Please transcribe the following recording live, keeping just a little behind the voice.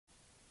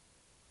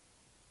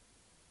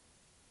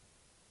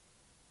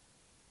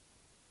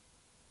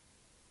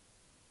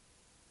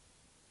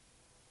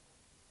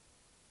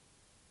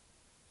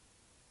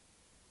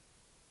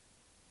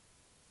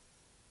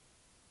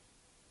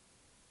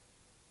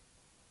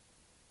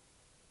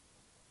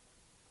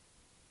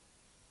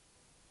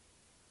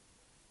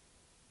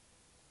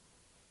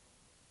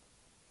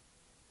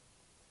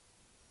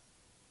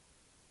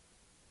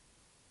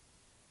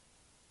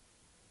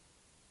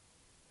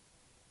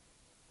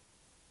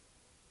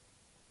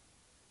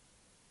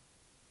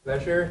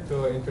Pleasure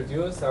to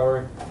introduce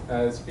our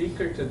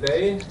speaker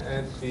today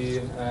at the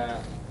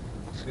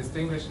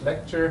distinguished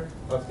lecture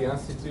of the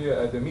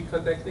Institut de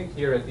Microtechnique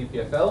here at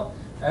EPFL.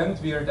 And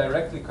we are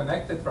directly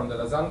connected from the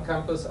Lausanne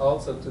campus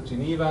also to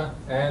Geneva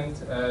and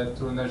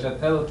to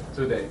Neuchâtel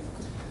today.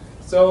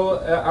 So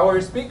our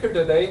speaker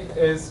today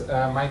is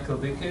Michael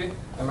Dickey.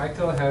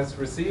 Michael has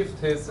received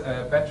his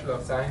Bachelor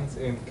of Science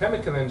in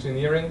Chemical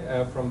Engineering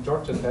from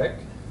Georgia Tech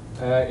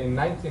in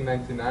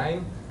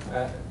 1999.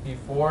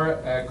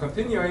 Before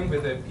continuing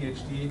with a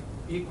PhD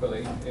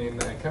equally in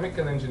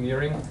chemical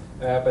engineering,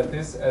 but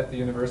this at the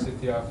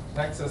University of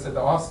Texas at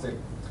Austin,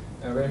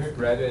 where he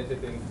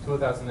graduated in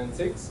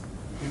 2006,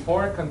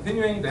 before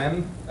continuing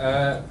then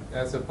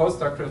as a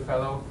postdoctoral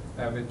fellow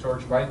with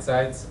George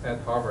Whitesides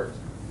at Harvard.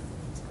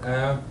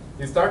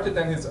 He started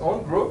then his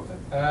own group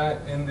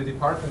in the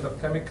Department of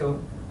Chemical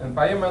and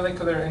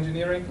Biomolecular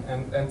Engineering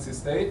and NC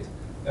State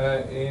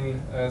in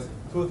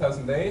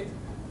 2008,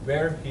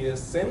 where he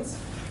is since.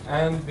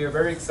 And we are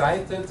very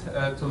excited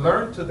to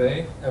learn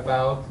today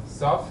about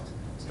soft,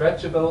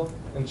 stretchable,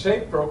 and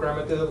shape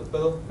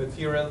programmable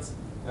materials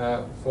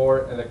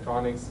for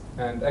electronics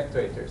and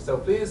actuators. So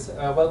please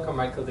welcome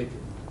Michael Dickey.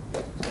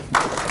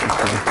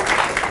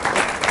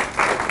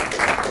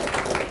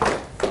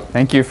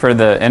 Thank you for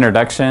the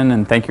introduction,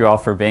 and thank you all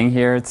for being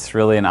here. It's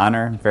really an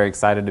honor. I'm very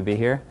excited to be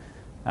here.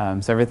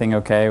 Is everything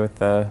okay with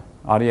the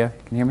audio?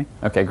 Can you hear me?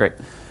 Okay, great.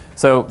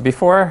 So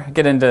before I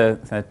get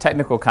into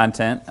technical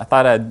content, I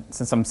thought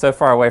since I'm so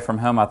far away from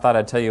home, I thought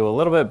I'd tell you a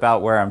little bit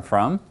about where I'm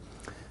from.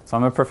 So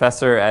I'm a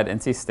professor at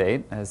NC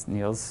State, as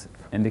Niels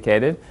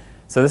indicated.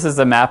 So this is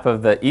a map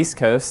of the East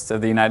Coast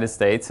of the United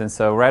States. And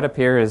so right up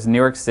here is New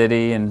York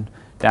City, and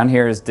down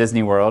here is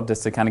Disney World,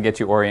 just to kind of get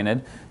you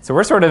oriented. So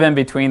we're sort of in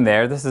between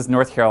there. This is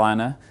North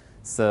Carolina.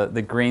 It's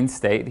the green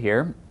state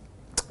here.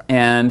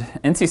 And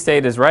NC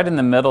State is right in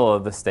the middle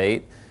of the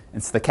state.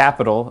 It's the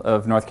capital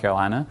of North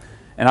Carolina.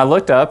 And I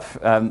looked up,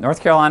 North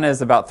Carolina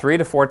is about 3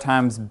 to 4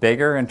 times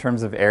bigger in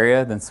terms of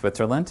area than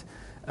Switzerland.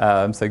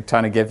 So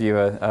trying to give you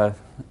a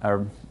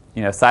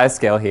size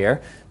scale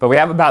here. But we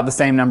have about the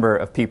same number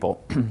of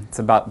people. It's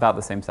about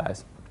the same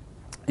size.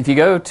 If you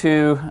go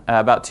to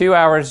about 2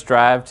 hours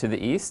drive to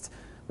the east,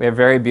 we have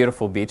very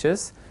beautiful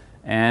beaches.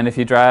 And if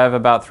you drive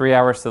about 3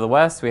 hours to the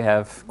west, we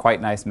have quite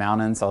nice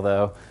mountains,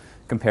 although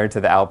compared to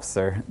the Alps,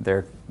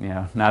 they're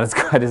not as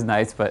quite as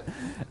nice. But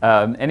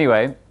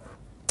anyway.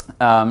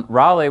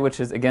 Raleigh,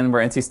 which is, again,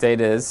 where NC State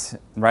is,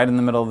 right in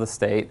the middle of the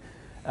state.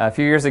 A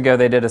few years ago,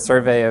 they did a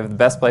survey of the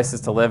best places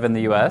to live in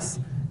the U.S.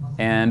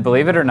 And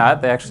believe it or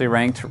not, they actually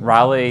ranked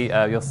Raleigh,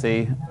 you'll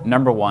see,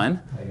 number 1.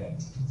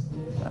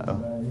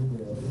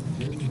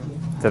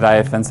 Did I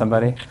offend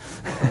somebody?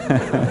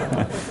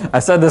 I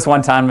said this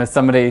one time with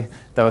somebody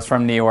that was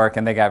from New York,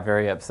 and they got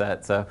very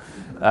upset. So,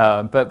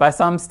 but by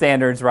some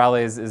standards,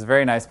 Raleigh is a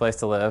very nice place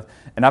to live.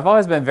 And I've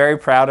always been very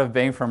proud of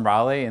being from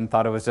Raleigh and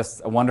thought it was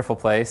just a wonderful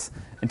place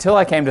until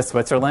I came to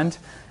Switzerland.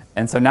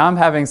 And so now I'm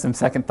having some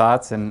second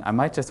thoughts, and I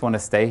might just want to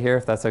stay here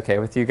if that's okay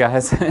with you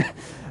guys.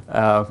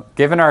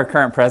 Given our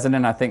current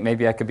president, I think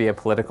maybe I could be a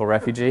political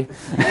refugee.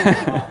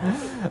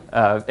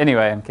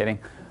 Anyway, I'm kidding.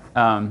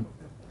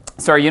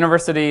 So our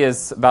university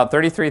is about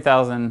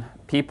 33,000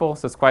 people,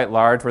 so it's quite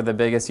large. We're the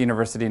biggest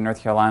university in North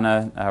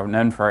Carolina,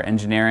 known for our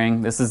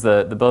engineering. This is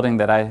the building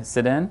that I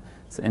sit in.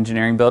 It's an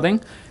engineering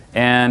building.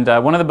 And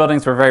one of the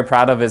buildings we're very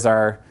proud of is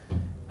our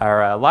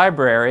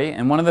library.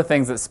 And one of the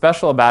things that's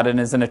special about it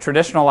is in a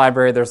traditional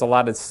library, there's a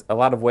lot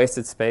of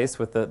wasted space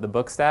with the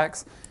book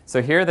stacks.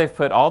 So here they've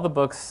put all the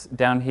books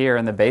down here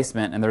in the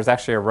basement, and there's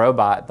actually a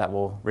robot that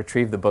will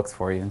retrieve the books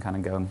for you and kind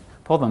of go and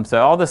pull them.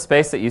 So all the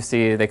space that you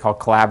see, they call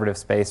collaborative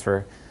space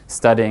for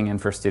studying and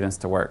for students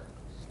to work.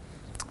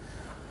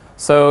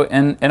 So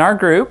in our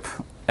group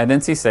at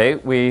NC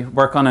State, we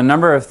work on a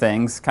number of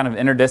things, kind of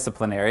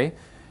interdisciplinary.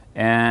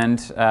 And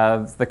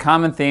the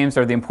common themes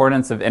are the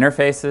importance of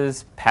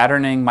interfaces,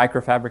 patterning,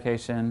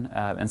 microfabrication,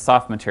 and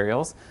soft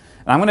materials.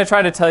 And I'm going to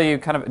try to tell you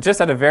kind of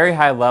just at a very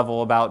high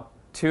level about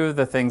 2 of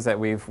the things that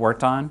we've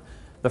worked on.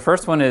 The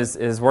first one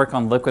is work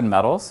on liquid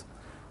metals.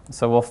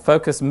 So we'll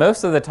focus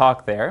most of the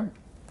talk there.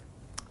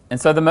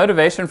 And so the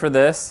motivation for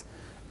this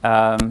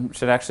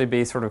should actually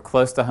be sort of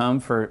close to home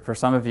for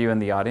some of you in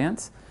the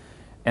audience.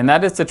 And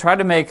that is to try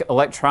to make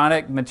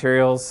electronic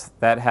materials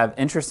that have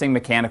interesting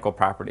mechanical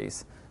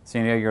properties. So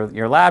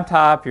your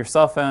laptop, your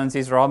cell phones,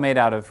 these are all made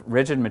out of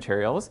rigid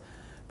materials.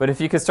 But if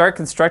you could start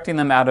constructing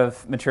them out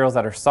of materials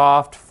that are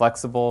soft,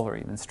 flexible, or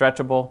even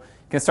stretchable,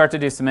 you can start to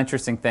do some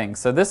interesting things.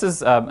 So this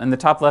is, in the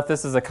top left,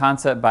 this is a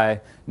concept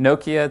by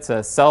Nokia. It's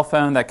a cell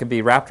phone that could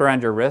be wrapped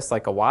around your wrist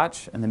like a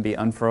watch and then be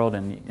unfurled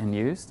and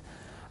used.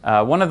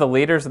 One of the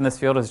leaders in this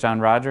field is John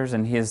Rogers,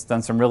 and he has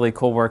done some really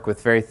cool work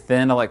with very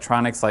thin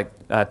electronics like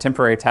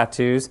temporary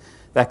tattoos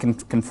that can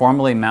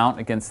conformally mount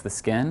against the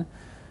skin.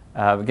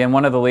 Again,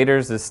 one of the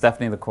leaders is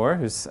Stephanie LaCour,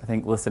 who's, I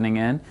think, listening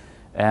in,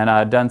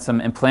 and done some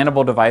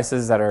implantable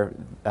devices that are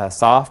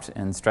soft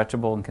and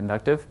stretchable and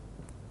conductive.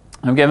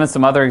 I'm given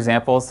some other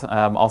examples,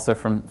 also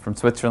from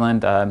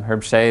Switzerland.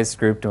 Herb Shea's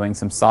group doing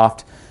some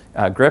soft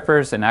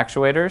grippers and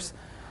actuators.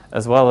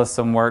 as well as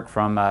some work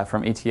from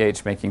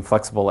ETH making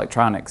flexible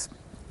electronics.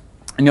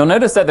 And you'll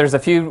notice that there's a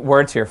few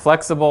words here: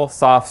 flexible,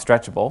 soft,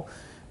 stretchable.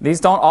 These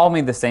don't all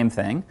mean the same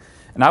thing.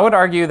 And I would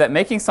argue that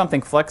making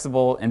something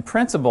flexible in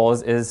principle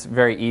is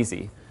very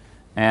easy.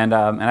 And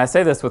I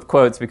say this with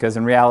quotes because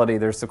in reality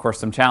there's of course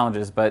some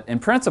challenges, but in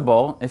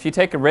principle, if you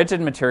take a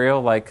rigid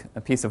material like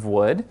a piece of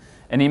wood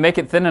and you make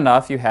it thin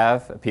enough, you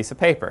have a piece of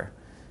paper.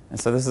 And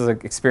so this is an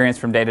experience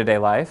from day-to-day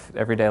life,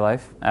 everyday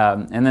life.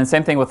 And then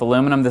same thing with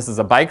aluminum. This is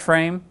a bike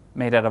frame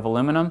made out of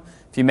aluminum.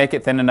 If you make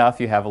it thin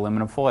enough, you have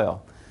aluminum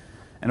foil.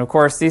 And of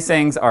course these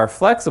things are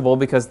flexible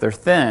because they're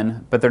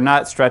thin, but they're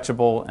not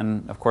stretchable,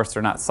 and of course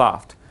they're not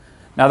soft.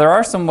 Now there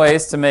are some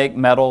ways to make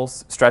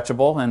metals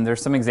stretchable, and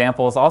there's some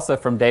examples also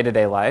from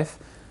day-to-day life.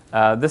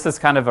 This is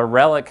kind of a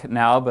relic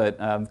now, but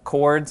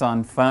cords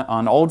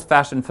on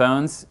old-fashioned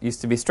phones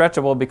used to be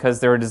stretchable because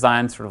they were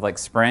designed sort of like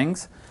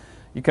springs.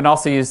 You can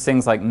also use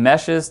things like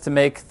meshes to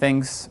make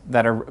things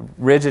that are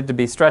rigid to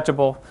be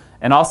stretchable,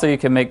 and also you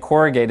can make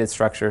corrugated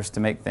structures to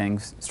make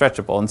things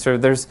stretchable. And so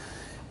there's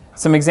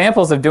some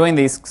examples of doing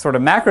these sort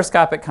of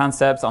macroscopic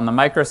concepts on the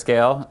micro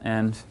scale,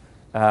 and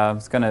I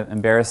was going to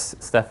embarrass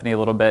Stephanie a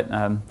little bit.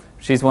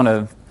 She's one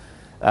of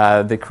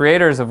the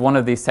creators of one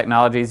of these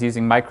technologies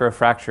using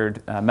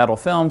microfractured metal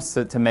films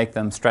to make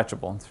them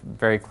stretchable. It's a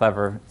very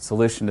clever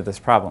solution to this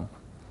problem.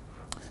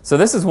 So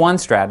this is one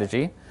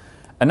strategy.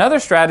 Another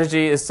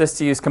strategy is just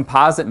to use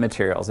composite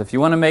materials. If you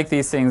want to make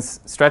these things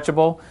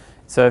stretchable,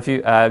 so if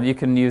you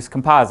can use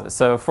composites.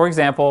 So for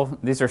example,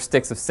 these are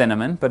sticks of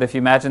cinnamon, but if you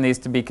imagine these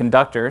to be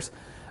conductors,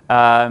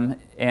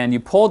 and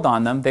you pulled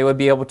on them, they would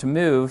be able to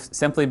move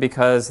simply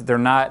because they're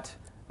not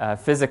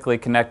physically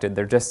connected.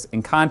 They're just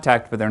in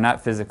contact, but they're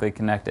not physically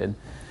connected.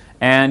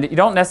 And you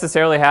don't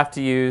necessarily have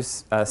to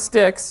use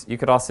sticks. You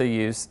could also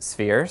use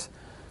spheres.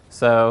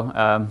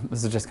 So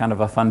this is just kind of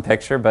a fun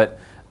picture, but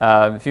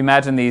if you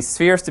imagine these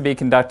spheres to be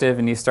conductive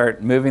and you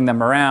start moving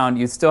them around,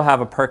 you still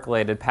have a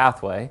percolated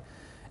pathway.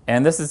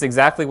 And this is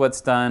exactly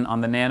what's done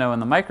on the nano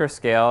and the micro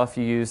scale. If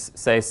you use,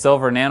 say,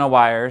 silver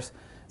nanowires,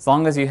 as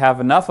long as you have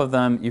enough of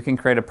them, you can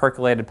create a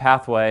percolated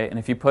pathway, and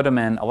if you put them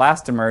in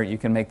elastomer, you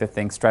can make the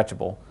thing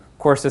stretchable. Of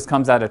course, this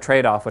comes at a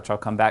trade-off, which I'll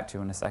come back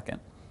to in a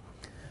second.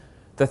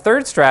 The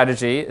third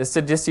strategy is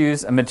to just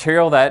use a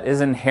material that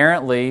is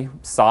inherently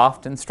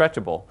soft and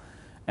stretchable.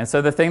 And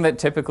so the thing that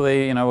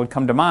typically would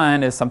come to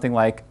mind is something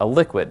like a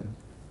liquid.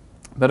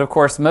 But of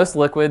course, most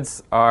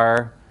liquids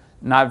are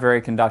not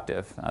very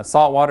conductive.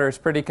 Salt water is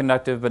pretty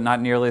conductive, but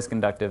not nearly as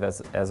conductive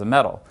as a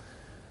metal.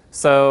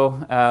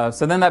 So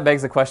then that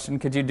begs the question,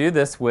 could you do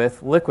this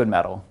with liquid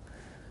metal?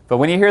 But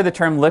when you hear the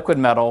term liquid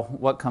metal,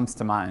 what comes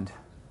to mind?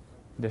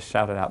 Just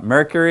shout it out.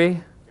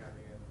 Mercury?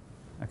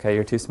 Okay,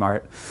 you're too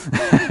smart.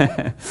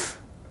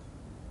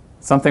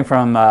 Something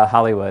from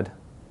Hollywood.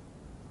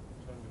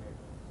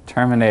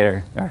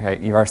 Terminator. Okay,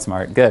 you are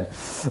smart. Good.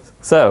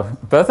 So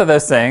both of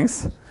those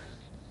things,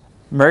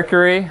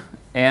 Mercury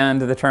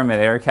and the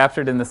Terminator, are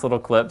captured in this little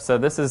clip. So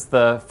this is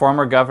the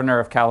former governor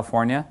of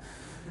California,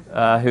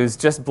 who's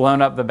just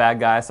blown up the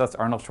bad guy. So that's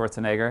Arnold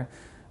Schwarzenegger.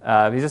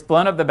 He's just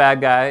blown up the bad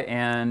guy,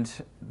 and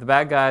the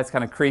bad guy is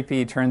kind of creepy.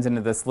 He turns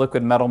into this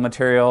liquid metal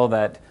material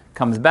that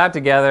comes back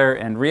together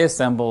and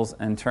reassembles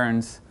and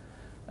turns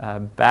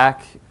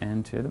back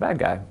into the bad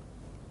guy.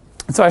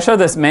 And so I show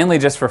this mainly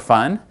just for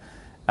fun,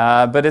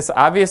 but it's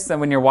obvious that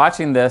when you're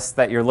watching this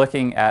that you're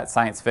looking at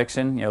science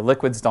fiction.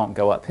 Liquids don't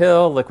go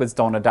uphill. Liquids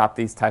don't adopt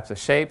these types of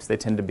shapes. They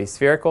tend to be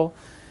spherical.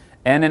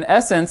 And in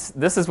essence,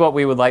 this is what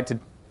we would like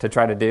to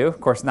try to do. Of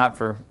course, not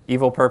for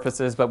evil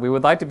purposes, but we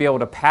would like to be able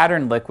to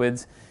pattern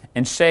liquids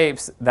in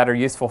shapes that are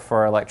useful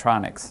for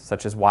electronics,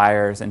 such as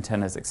wires,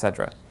 antennas,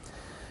 etc.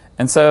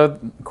 And so,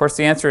 of course,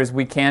 the answer is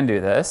we can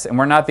do this, and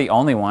we're not the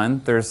only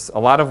one. There's a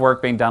lot of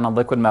work being done on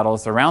liquid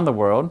metals around the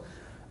world.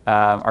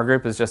 Our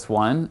group is just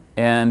one,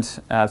 and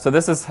so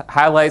this is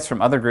highlights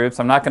from other groups.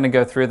 I'm not going to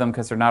go through them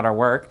because they're not our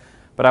work,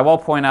 but I will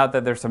point out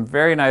that there's some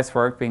very nice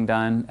work being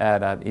done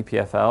at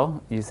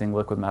EPFL using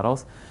liquid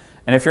metals.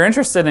 And if you're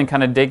interested in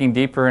kind of digging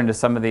deeper into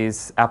some of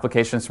these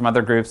applications from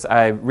other groups,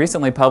 I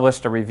recently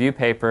published a review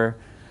paper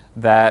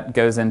that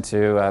goes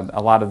into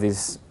a lot of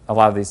these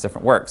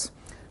different works.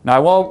 Now, I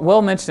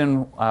will mention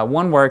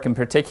one work in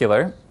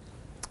particular,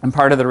 and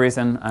part of the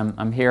reason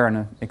I'm here on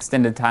an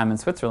extended time in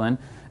Switzerland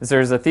is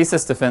there's a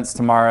thesis defense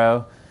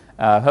tomorrow.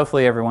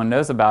 Hopefully everyone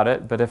knows about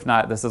it, but if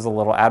not, this is a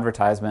little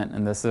advertisement,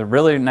 and this is a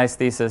really nice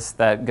thesis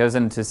that goes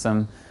into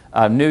some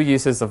new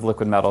uses of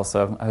liquid metal,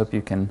 so I hope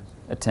you can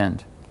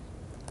attend.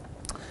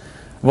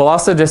 We'll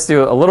also just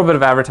do a little bit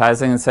of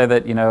advertising and say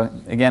that,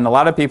 again, a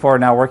lot of people are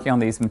now working on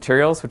these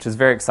materials, which is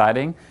very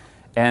exciting.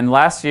 And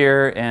last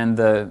year in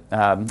the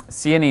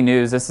CNE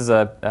News, this is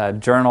a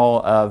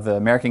journal of the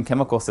American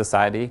Chemical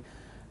Society,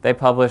 they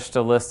published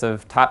a list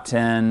of top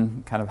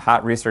 10 kind of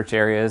hot research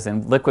areas,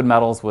 and liquid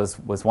metals was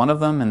one of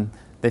them, and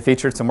they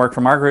featured some work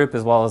from our group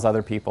as well as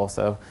other people.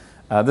 So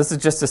this is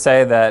just to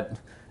say that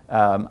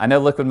I know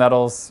liquid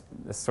metals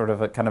is sort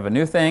of kind of a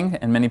new thing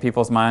in many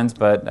people's minds,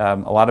 but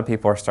a lot of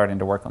people are starting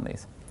to work on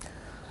these.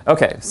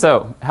 Okay,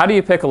 so how do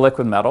you pick a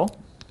liquid metal?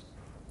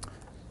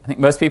 I think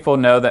most people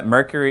know that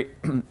mercury,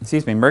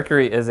 excuse me,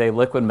 mercury is a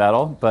liquid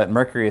metal, but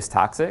mercury is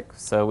toxic,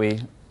 so we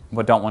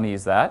don't want to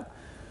use that.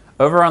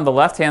 Over on the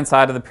left-hand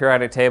side of the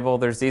periodic table,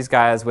 there's these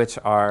guys which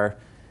are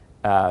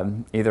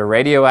either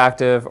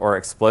radioactive or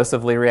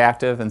explosively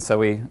reactive, and so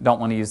we don't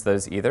want to use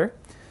those either.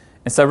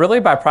 And so really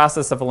by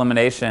process of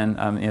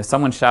elimination,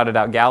 someone shouted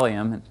out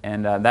gallium,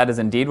 and that is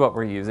indeed what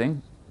we're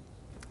using.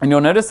 And you'll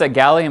notice that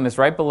gallium is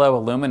right below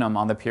aluminum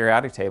on the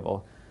periodic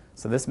table.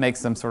 So this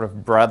makes them sort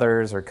of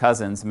brothers or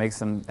cousins, makes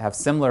them have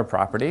similar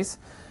properties.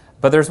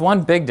 But there's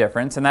one big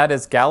difference, and that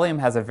is gallium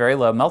has a very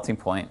low melting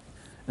point.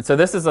 And so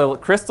this is a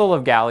crystal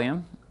of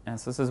gallium, and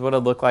so this is what it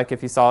would look like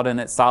if you saw it in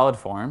its solid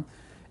form.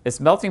 Its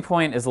melting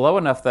point is low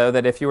enough, though,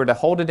 that if you were to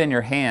hold it in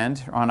your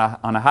hand on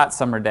a hot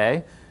summer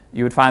day,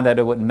 you would find that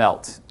it wouldn't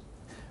melt.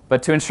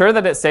 But to ensure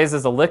that it stays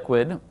as a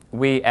liquid,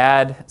 we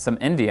add some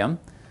indium.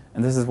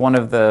 And this is one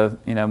of the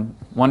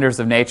wonders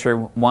of nature.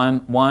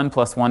 1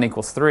 plus 1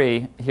 equals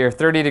 3. Here,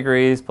 30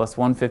 degrees plus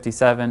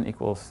 157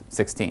 equals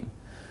 16.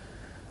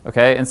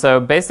 Okay, and so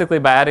basically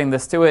by adding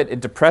this to it,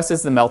 it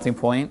depresses the melting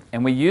point,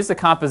 and we use a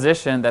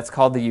composition that's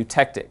called the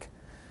eutectic.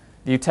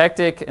 The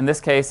eutectic, in this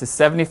case, is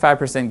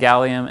 75%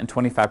 gallium and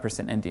 25%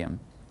 indium.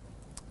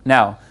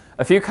 Now,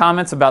 a few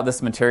comments about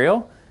this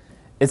material.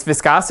 Its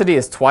viscosity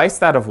is twice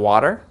that of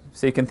water,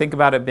 so you can think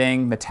about it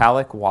being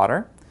metallic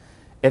water.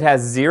 It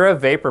has 0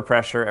 vapor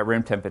pressure at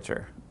room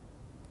temperature.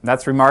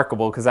 That's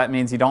remarkable because that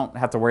means you don't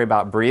have to worry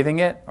about breathing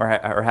it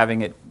or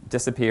having it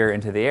disappear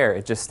into the air.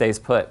 It just stays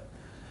put.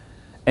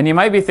 And you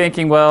might be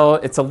thinking, well,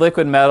 it's a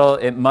liquid metal,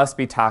 it must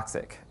be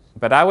toxic.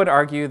 But I would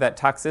argue that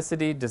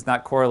toxicity does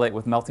not correlate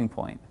with melting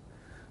point,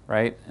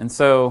 right? And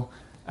so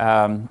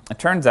it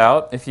turns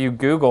out if you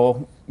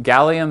Google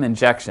gallium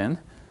injection,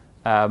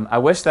 I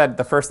wish that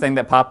the first thing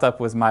that popped up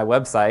was my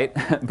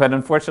website, but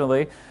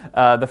unfortunately,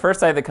 the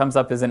first site that comes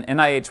up is an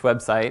NIH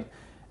website,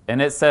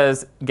 and it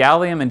says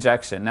gallium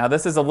injection. Now,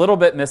 this is a little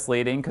bit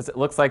misleading because it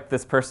looks like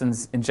this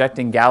person's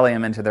injecting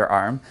gallium into their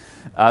arm.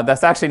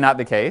 That's actually not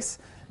the case.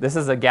 This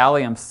is a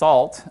gallium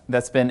salt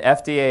that's been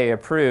FDA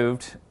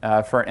approved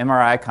for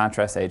MRI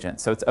contrast agent.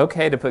 So it's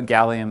okay to put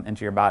gallium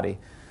into your body.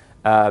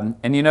 And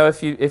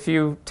if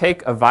you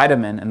take a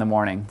vitamin in the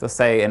morning, let's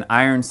say an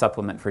iron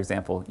supplement, for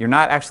example, you're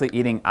not actually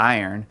eating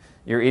iron,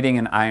 you're eating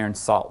an iron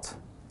salt.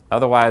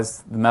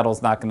 Otherwise, the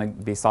metal's not going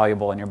to be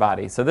soluble in your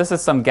body. So this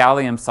is some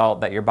gallium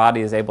salt that your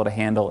body is able to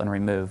handle and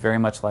remove, very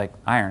much like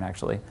iron,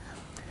 actually.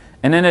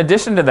 And in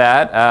addition to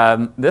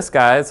that, this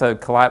guy is a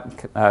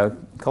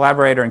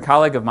collaborator and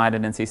colleague of mine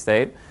at NC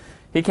State.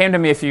 He came to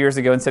me a few years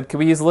ago and said, "Can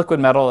we use liquid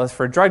metal as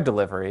for drug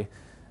delivery?"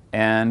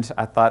 And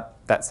I thought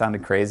that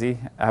sounded crazy.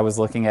 I was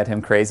looking at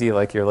him crazy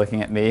like you're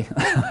looking at me,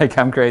 like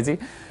I'm crazy.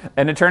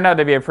 And it turned out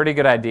to be a pretty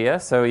good idea.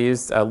 So we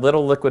used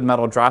little liquid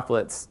metal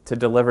droplets to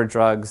deliver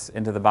drugs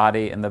into the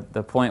body. And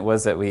the point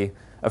was that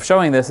of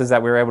showing this is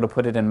that we were able to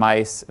put it in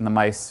mice, and the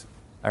mice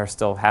are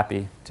still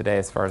happy today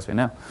as far as we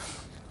know.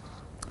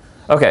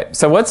 Okay,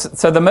 so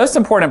the most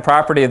important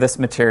property of this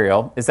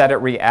material is that it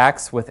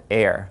reacts with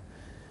air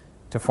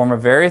to form a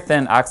very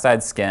thin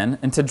oxide skin.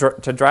 And to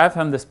drive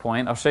home this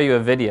point, I'll show you a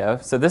video.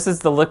 So this is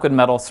the liquid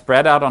metal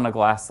spread out on a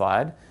glass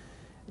slide.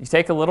 You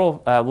take a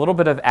little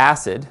bit of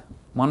acid,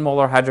 1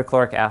 molar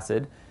hydrochloric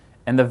acid,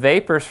 and the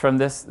vapors from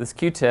this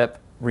Q-tip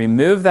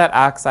remove that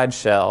oxide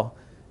shell,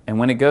 and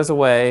when it goes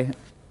away,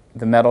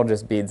 the metal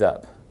just beads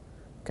up.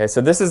 Okay,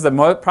 so this is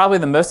probably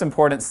the most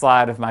important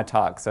slide of my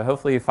talk, so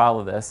hopefully you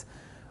follow this.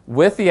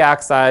 With the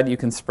oxide, you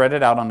can spread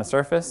it out on the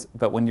surface,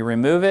 but when you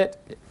remove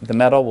it, the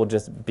metal will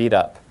just bead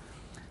up.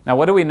 Now,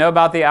 what do we know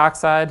about the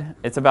oxide?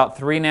 It's about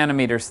 3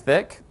 nanometers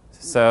thick,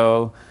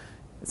 so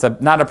it's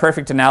not a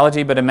perfect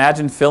analogy, but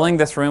imagine filling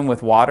this room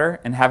with water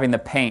and having the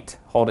paint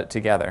hold it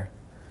together.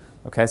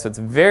 Okay, so it's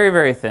very,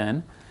 very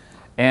thin,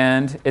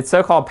 and it's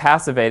so-called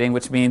passivating,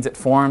 which means it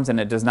forms and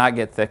it does not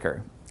get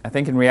thicker. I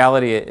think in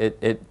reality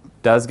it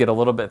does get a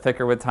little bit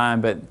thicker with time,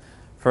 but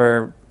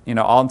for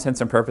all intents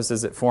and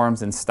purposes, it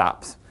forms and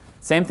stops.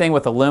 Same thing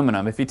with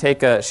aluminum. If you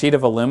take a sheet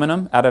of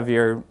aluminum out of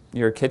your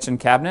kitchen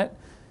cabinet,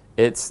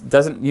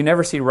 you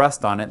never see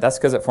rust on it. That's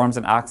because it forms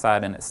an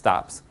oxide and it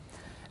stops.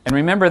 And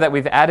remember that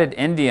we've added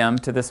indium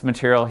to this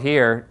material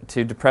here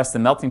to depress the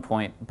melting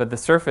point, but the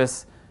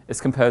surface is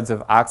composed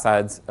of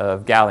oxides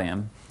of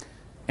gallium.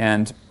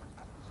 And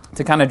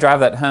to kind of drive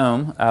that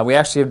home, we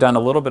actually have done a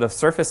little bit of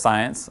surface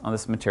science on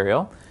this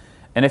material.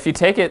 And if you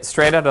take it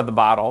straight out of the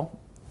bottle,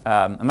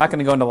 I'm not going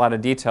to go into a lot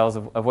of details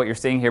of what you're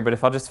seeing here, but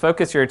if I'll just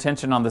focus your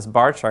attention on this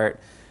bar chart,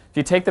 if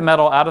you take the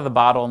metal out of the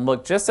bottle and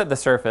look just at the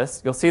surface,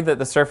 you'll see that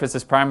the surface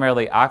is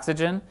primarily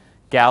oxygen,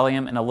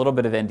 gallium, and a little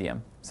bit of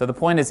indium. So the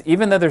point is,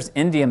 even though there's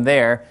indium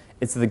there,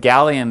 it's the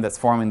gallium that's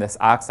forming this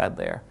oxide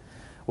layer.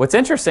 What's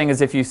interesting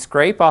is if you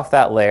scrape off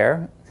that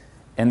layer,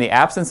 in the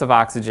absence of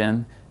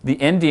oxygen, the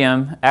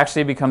indium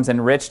actually becomes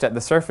enriched at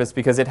the surface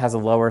because it has a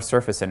lower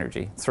surface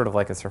energy, sort of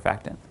like a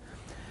surfactant.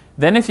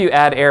 Then if you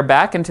add air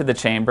back into the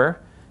chamber,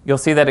 you'll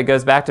see that it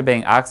goes back to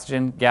being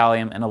oxygen,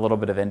 gallium, and a little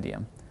bit of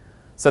indium.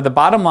 So the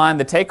bottom line,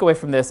 the takeaway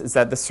from this is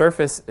that the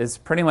surface is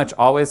pretty much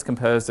always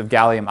composed of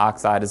gallium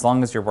oxide as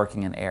long as you're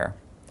working in air.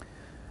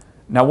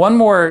 Now, one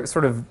more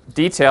sort of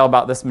detail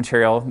about this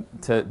material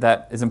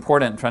that is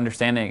important for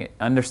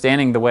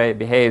understanding the way it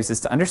behaves is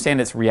to understand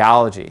its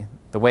rheology,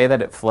 the way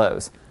that it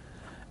flows.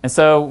 And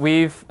so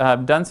we've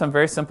done some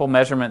very simple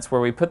measurements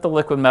where we put the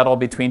liquid metal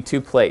between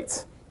two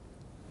plates.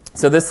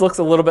 So this looks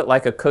a little bit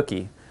like a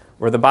cookie,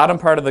 where the bottom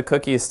part of the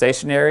cookie is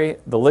stationary,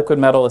 the liquid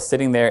metal is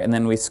sitting there, and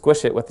then we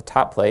squish it with the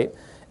top plate,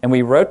 and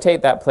we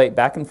rotate that plate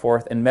back and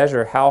forth and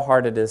measure how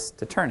hard it is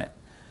to turn it.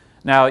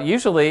 Now,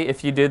 usually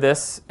if you do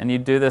this, and you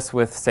do this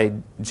with, say,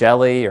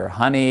 jelly or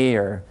honey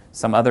or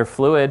some other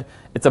fluid,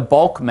 it's a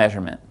bulk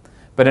measurement.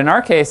 But in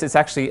our case, it's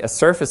actually a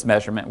surface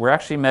measurement. We're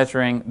actually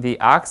measuring the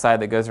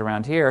oxide that goes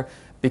around here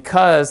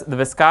because the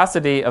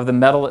viscosity of the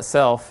metal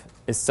itself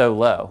is so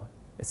low.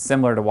 It's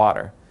similar to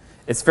water.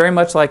 It's very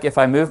much like if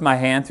I move my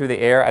hand through the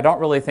air, I don't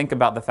really think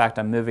about the fact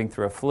I'm moving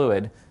through a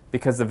fluid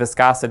because the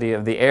viscosity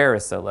of the air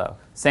is so low.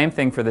 Same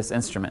thing for this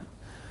instrument.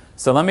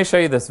 So let me show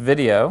you this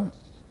video.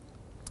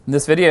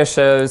 This video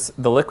shows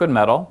the liquid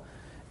metal,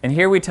 and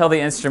here we tell the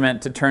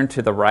instrument to turn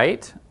to the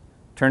right,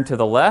 turn to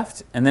the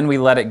left, and then we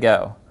let it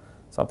go.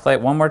 So I'll play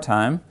it one more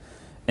time,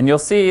 and you'll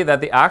see that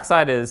the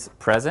oxide is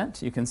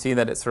present. You can see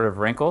that it sort of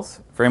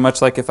wrinkles, very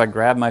much like if I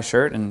grab my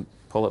shirt and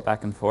pull it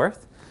back and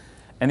forth.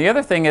 And the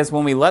other thing is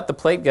when we let the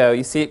plate go,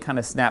 you see it kind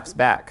of snaps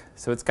back.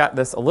 So it's got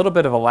this a little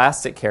bit of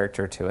elastic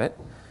character to it.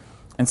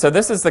 And so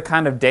this is the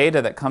kind of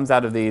data that comes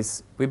out of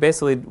these. We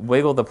basically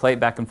wiggle the plate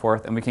back and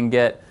forth, and we can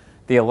get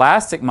the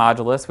elastic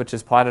modulus, which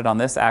is plotted on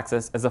this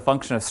axis, as a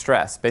function of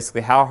stress,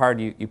 basically how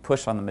hard you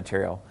push on the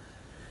material.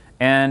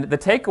 And the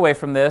takeaway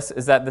from this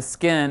is that the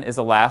skin is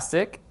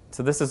elastic.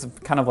 So this is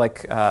kind of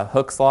like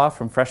Hooke's law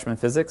from freshman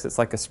physics. It's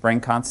like a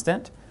spring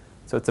constant.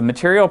 So it's a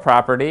material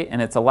property,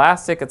 and it's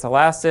elastic,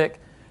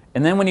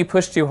 and then when you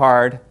push too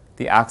hard,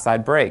 the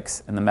oxide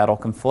breaks, and the metal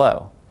can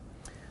flow.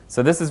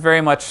 So this is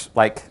very much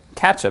like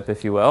ketchup,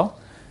 if you will.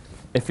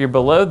 If you're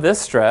below this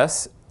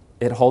stress,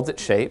 it holds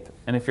its shape,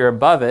 and if you're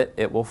above it,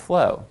 it will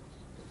flow.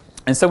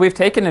 And so we've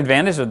taken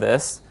advantage of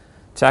this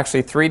to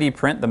actually 3D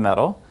print the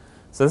metal.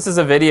 So this is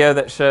a video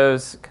that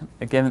shows,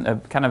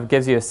 again, kind of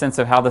gives you a sense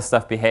of how this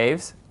stuff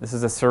behaves. This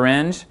is a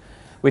syringe.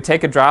 We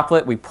take a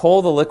droplet, we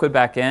pull the liquid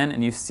back in,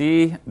 and you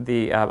see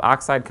the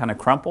oxide kind of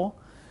crumple.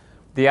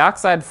 The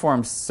oxide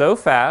forms so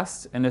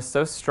fast and is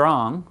so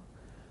strong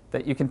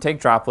that you can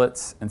take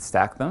droplets and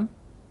stack them,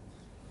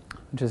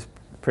 which is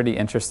pretty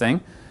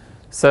interesting.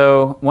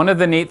 So one of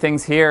the neat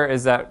things here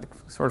is that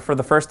sort of for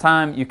the first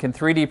time you can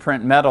 3D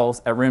print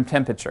metals at room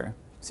temperature.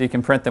 So you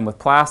can print them with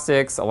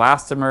plastics,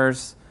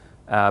 elastomers,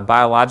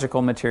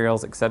 biological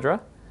materials, etc.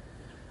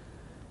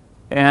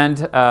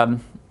 And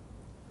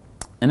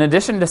in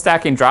addition to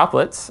stacking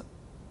droplets,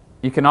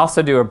 you can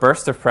also do a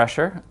burst of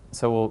pressure.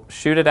 So we'll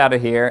shoot it out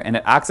of here, and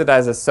it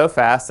oxidizes so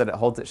fast that it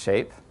holds its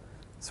shape,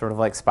 sort of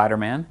like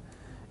Spider-Man.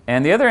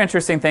 And the other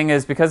interesting thing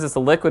is because it's a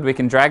liquid, we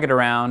can drag it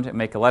around and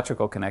make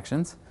electrical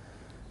connections.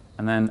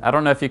 And then, I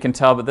don't know if you can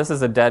tell, but this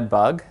is a dead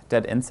bug,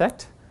 dead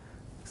insect.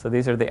 So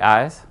these are the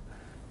eyes.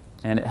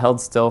 And it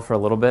held still for a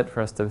little bit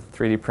for us to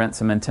 3D print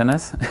some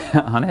antennas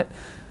on it.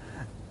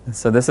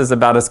 So this is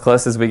about as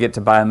close as we get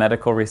to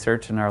biomedical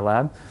research in our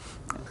lab.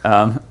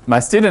 My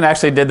student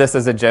actually did this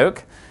as a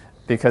joke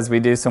because we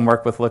do some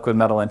work with liquid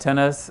metal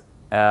antennas.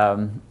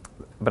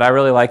 But I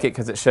really like it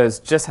because it shows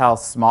just how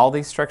small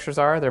these structures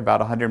are. They're about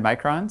 100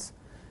 microns.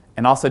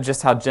 And also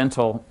just how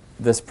gentle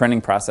this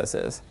printing process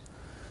is.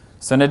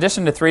 So in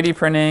addition to 3D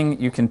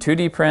printing, you can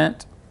 2D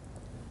print.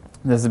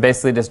 This is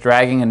basically just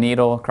dragging a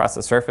needle across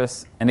the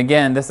surface. And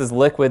again, this is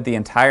liquid the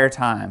entire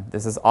time.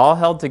 This is all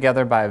held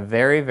together by a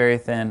very, very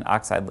thin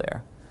oxide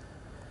layer.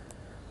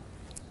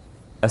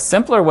 A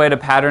simpler way to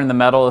pattern the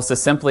metal is to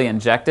simply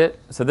inject it.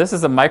 So this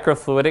is a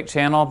microfluidic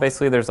channel.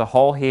 Basically, there's a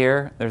hole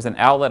here, there's an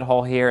outlet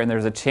hole here, and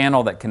there's a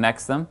channel that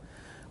connects them.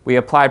 We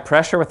apply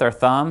pressure with our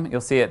thumb. You'll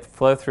see it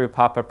flow through,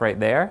 pop up right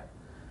there.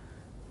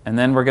 And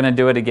then we're going to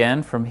do it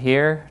again from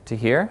here to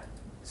here.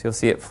 So you'll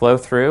see it flow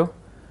through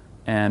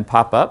and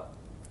pop up.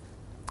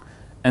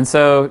 And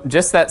so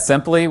just that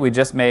simply, we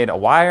just made a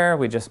wire,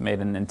 we just made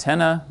an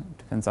antenna.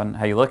 Depends on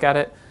how you look at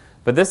it.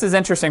 But this is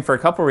interesting for a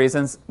couple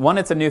reasons. One,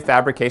 it's a new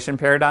fabrication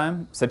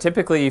paradigm. So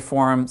typically you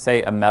form,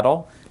 say, a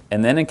metal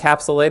and then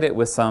encapsulate it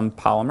with some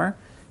polymer.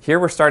 Here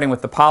we're starting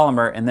with the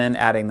polymer and then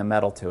adding the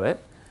metal to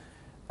it.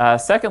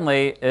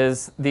 Secondly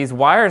is these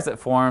wires that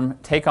form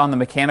take on the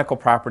mechanical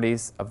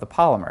properties of the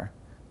polymer.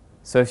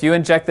 So if you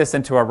inject this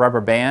into a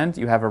rubber band,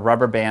 you have a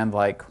rubber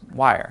band-like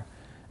wire.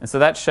 And so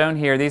that's shown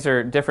here. These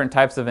are different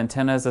types of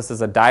antennas. This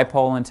is a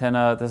dipole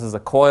antenna. This is a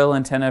coil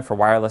antenna for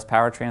wireless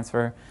power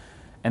transfer.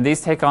 And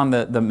these take on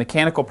the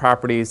mechanical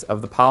properties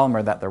of the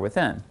polymer that they're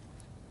within.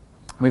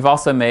 We've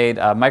also made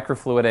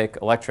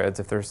microfluidic electrodes.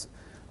 If there's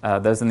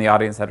those in the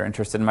audience that are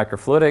interested in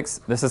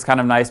microfluidics, this is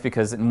kind of nice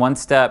because in one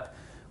step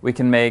we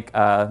can make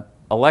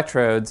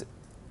electrodes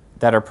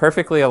that are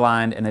perfectly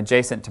aligned and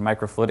adjacent to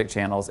microfluidic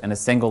channels in a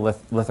single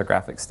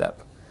lithographic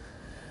step.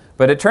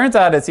 But it turns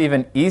out it's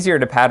even easier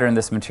to pattern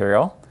this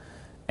material,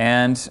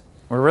 and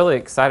we're really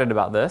excited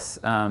about this.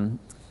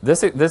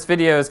 This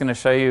video is going to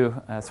show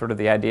you sort of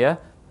the idea.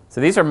 So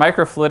these are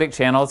microfluidic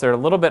channels. They're a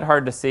little bit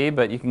hard to see,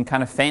 but you can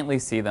kind of faintly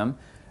see them.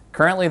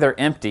 Currently they're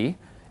empty,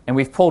 and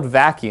we've pulled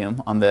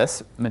vacuum on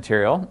this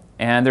material.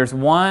 And there's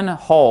one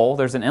hole,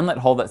 there's an inlet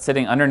hole that's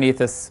sitting underneath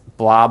this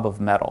blob of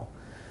metal.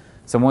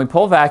 So when we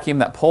pull vacuum,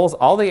 that pulls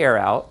all the air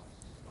out.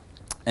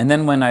 And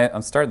then when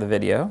I'll start the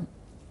video,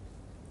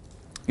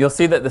 you'll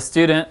see that the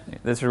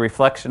student, this is a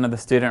reflection of the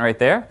student right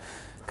there,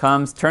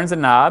 comes, turns a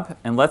knob,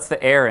 and lets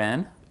the air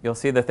in. You'll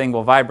see the thing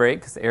will vibrate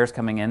because the air is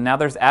coming in. Now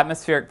there's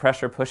atmospheric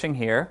pressure pushing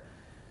here,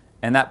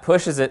 and that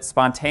pushes it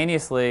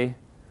spontaneously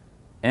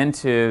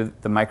into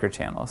the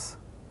microchannels.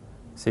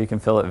 So you can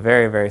fill it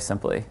very, very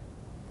simply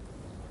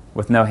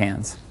with no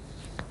hands.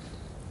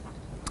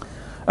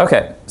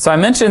 Okay, so I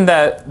mentioned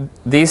that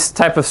these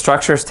type of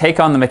structures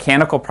take on the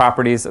mechanical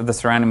properties of the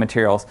surrounding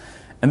materials.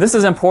 And this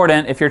is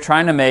important if you're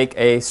trying to make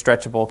a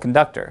stretchable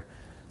conductor.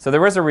 So there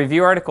was a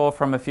review article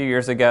from a few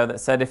years ago that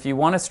said if you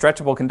want a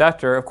stretchable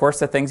conductor, of course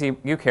the things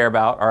you care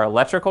about are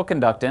electrical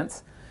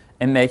conductance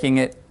and making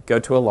it go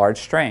to a large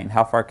strain.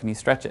 How far can you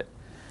stretch it?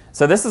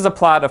 So this is a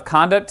plot of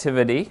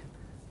conductivity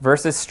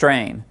versus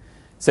strain.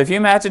 So if you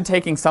imagine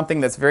taking something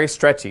that's very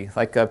stretchy,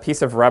 like a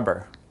piece of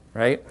rubber,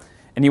 right?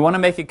 And you want to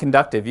make it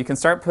conductive, you can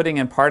start putting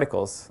in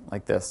particles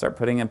like this. Start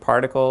putting in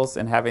particles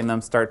and having them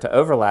start to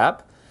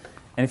overlap.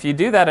 And if you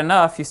do that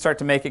enough, you start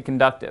to make it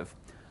conductive.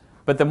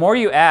 But the more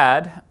you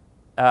add,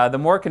 the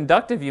more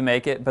conductive you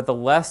make it, but the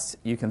less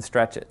you can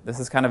stretch it. This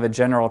is kind of a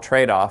general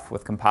trade-off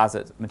with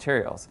composite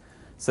materials.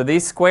 So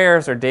these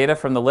squares are data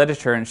from the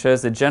literature and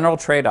shows the general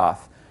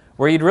trade-off.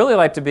 Where you'd really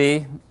like to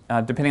be,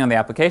 depending on the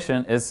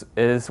application,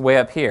 is way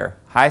up here.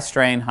 High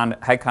strain,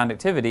 high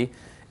conductivity.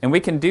 And we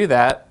can do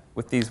that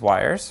with these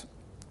wires.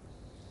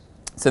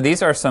 So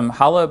these are some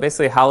hollow,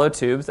 basically hollow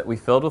tubes that we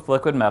filled with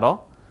liquid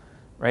metal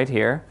right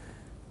here.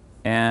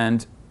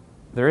 And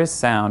there is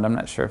sound. I'm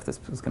not sure if this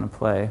is going to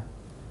play.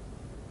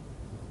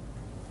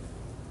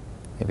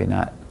 Maybe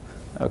not.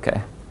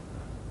 Okay.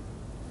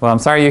 Well, I'm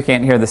sorry you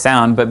can't hear the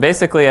sound, but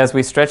basically as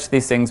we stretch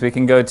these things, we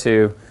can go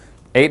to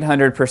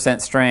 800%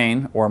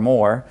 strain or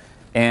more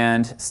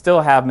and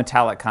still have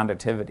metallic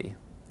conductivity.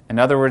 In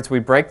other words, we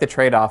break the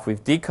trade-off.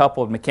 We've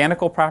decoupled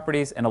mechanical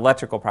properties and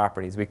electrical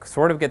properties. We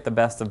sort of get the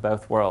best of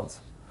both worlds.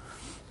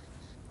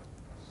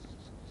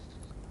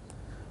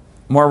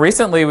 More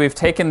recently, we've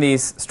taken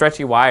these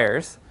stretchy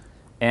wires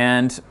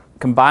and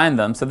combined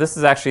them. So this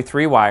is actually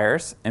 3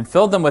 wires and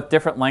filled them with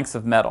different lengths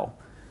of metal.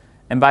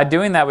 And by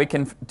doing that, we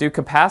can do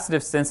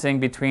capacitive sensing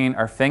between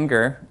our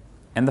finger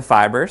and the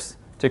fibers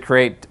to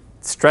create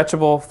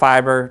stretchable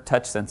fiber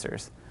touch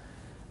sensors.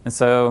 And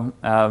so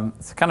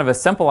it's kind of a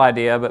simple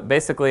idea, but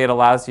basically it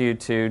allows you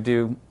to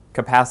do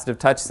capacitive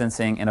touch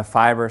sensing in a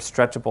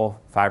stretchable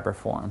fiber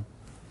form,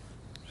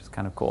 which is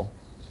kind of cool.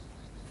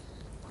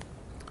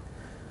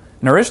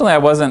 And originally I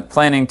wasn't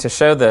planning to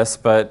show this,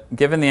 but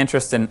given the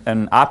interest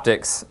in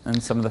optics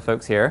and some of the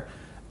folks here,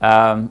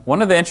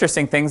 one of the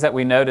interesting things that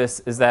we notice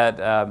is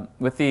that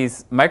with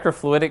these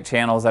microfluidic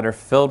channels that are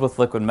filled with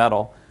liquid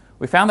metal,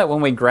 we found that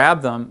when we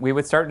grab them, we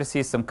would start to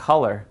see some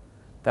color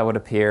that would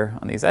appear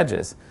on these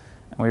edges.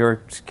 And we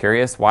were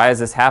curious, why is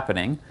this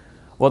happening?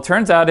 Well, it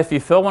turns out if you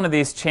fill one of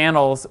these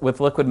channels with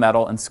liquid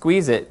metal and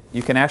squeeze it,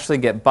 you can actually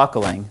get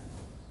buckling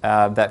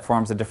that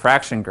forms a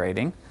diffraction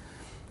grating.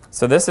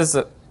 So this is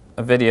a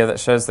video that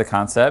shows the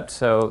concept.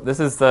 So this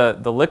is the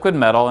liquid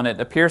metal, and it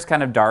appears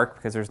kind of dark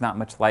because there's not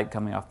much light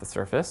coming off the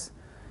surface.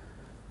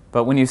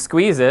 But when you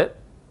squeeze it,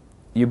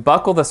 you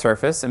buckle the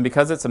surface, and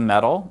because it's a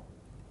metal,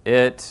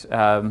 it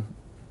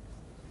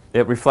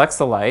reflects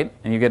the light,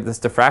 and you get this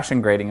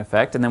diffraction grating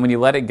effect. And then when you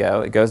let it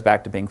goes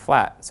back to being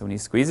flat. So when you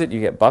squeeze it, you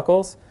get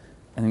buckles,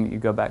 and then you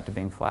go back to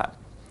being flat.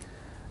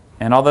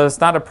 And although it's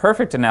not a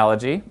perfect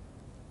analogy,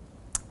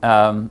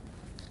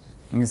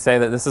 you can say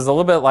that this is a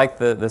little bit like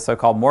the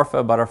so-called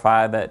morpho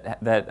butterfly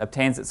that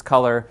obtains its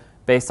color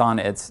based on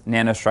its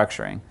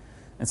nanostructuring.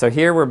 And so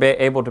here we're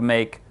able to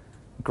make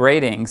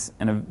gratings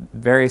in a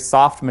very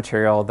soft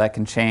material that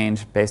can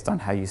change based on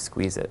how you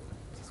squeeze it.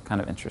 It's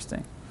kind of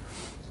interesting.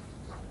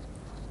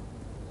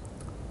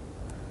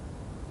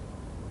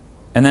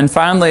 And then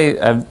finally,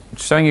 I'm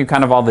showing you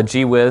kind of all the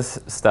gee whiz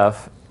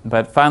stuff.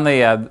 But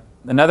finally,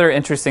 another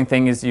interesting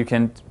thing is you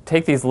can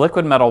take these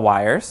liquid metal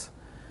wires.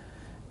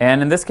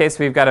 And in this case,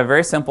 we've got a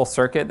very simple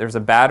circuit. There's a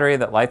battery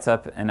that lights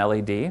up an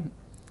LED.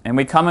 And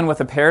we come in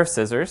with a pair of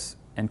scissors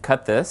and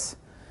cut this.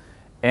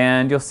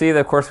 And you'll see that,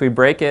 of course, we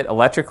break it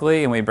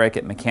electrically and we break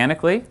it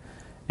mechanically.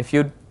 If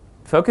you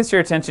focus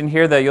your attention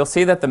here, though, you'll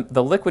see that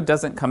the liquid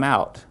doesn't come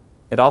out.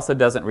 It also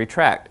doesn't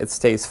retract. It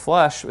stays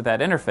flush with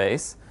that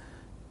interface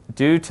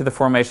due to the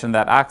formation of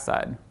that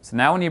oxide. So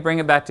now when you bring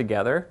it back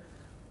together,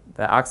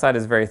 the oxide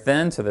is very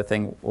thin, so the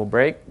thing will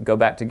break, go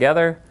back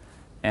together,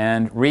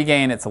 and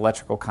regain its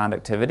electrical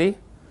conductivity.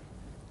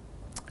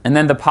 And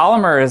then the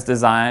polymer is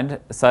designed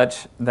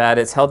such that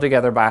it's held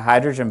together by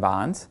hydrogen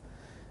bonds.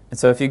 And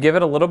so if you give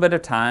it a little bit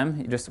of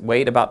time, you just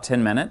wait about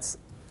 10 minutes,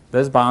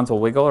 those bonds will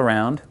wiggle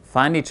around,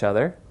 find each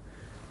other,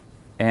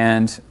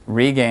 and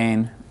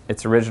regain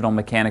its original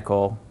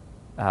mechanical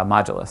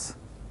modulus.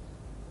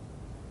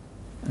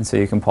 And so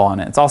you can pull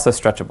on it. It's also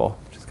stretchable,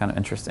 which is kind of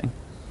interesting.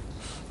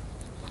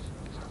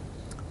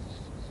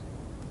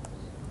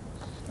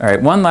 All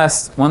right, one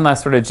last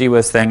sort of gee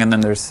whiz thing, and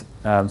then there's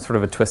sort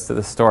of a twist to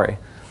the story.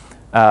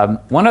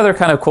 One other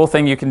kind of cool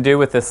thing you can do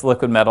with this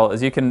liquid metal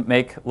is you can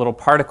make little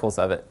particles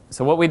of it.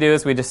 So what we do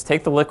is we just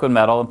take the liquid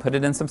metal and put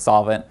it in some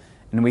solvent,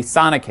 and we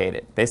sonicate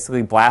it,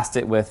 basically blast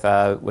it with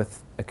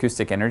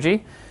acoustic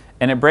energy.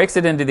 And it breaks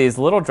it into these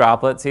little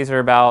droplets. These are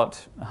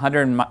about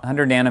 100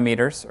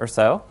 nanometers or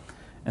so.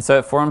 And so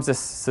it forms this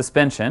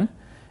suspension.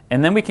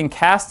 And then we can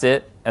cast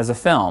it as a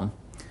film.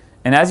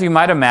 And as you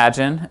might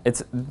imagine,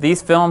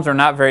 these films are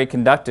not very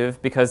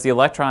conductive because the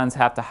electrons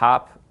have to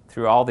hop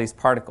through all these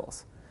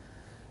particles.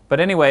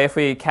 But anyway, if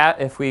we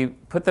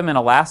put them in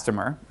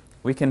elastomer,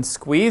 we can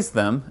squeeze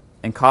them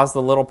and cause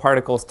the little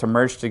particles to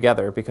merge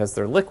together because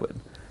they're liquid.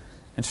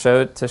 And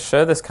to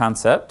show this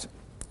concept,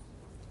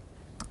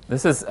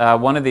 this is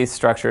one of these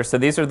structures. So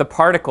these are the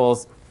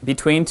particles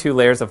between two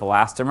layers of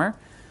elastomer.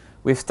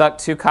 We've stuck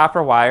 2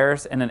 copper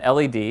wires and an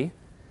LED,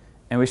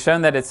 and we've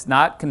shown that it's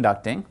not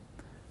conducting.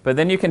 But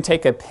then you can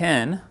take a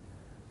pin.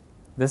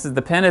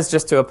 The pin is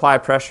just to apply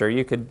pressure.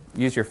 You could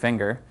use your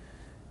finger.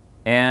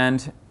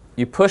 And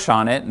you push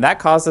on it, and that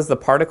causes the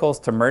particles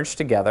to merge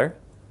together.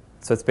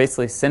 So it's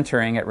basically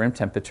sintering at room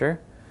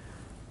temperature.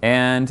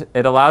 And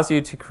it allows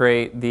you to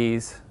create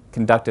these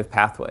conductive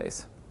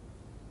pathways.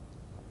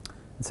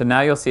 And so now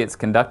you'll see it's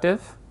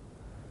conductive.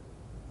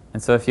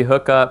 And so if you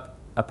hook up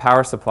a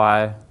power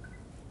supply,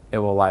 it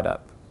will light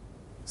up.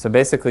 So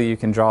basically you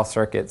can draw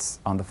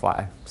circuits on the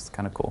fly, which is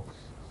kind of cool.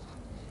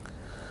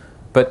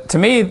 But to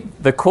me,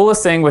 the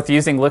coolest thing with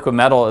using liquid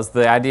metal is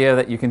the idea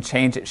that you can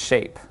change its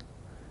shape.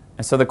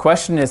 And so the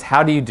question is,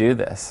 how do you do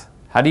this?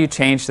 How do you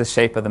change the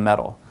shape of the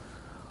metal?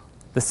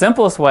 The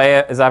simplest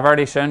way, as I've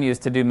already shown you, is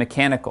to do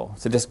mechanical.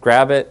 So just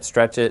grab it,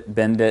 stretch it,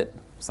 bend it,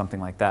 something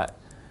like that.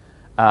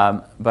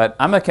 But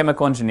I'm a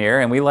chemical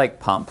engineer, and we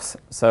like pumps.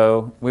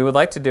 So we would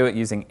like to do it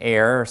using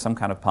air or some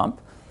kind of pump.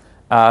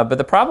 But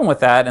the problem with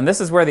that, and this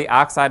is where the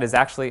oxide is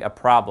actually a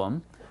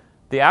problem,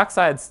 the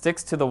oxide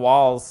sticks to the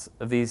walls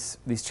of these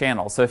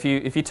channels. So if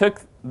you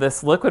took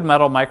this liquid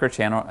metal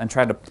microchannel and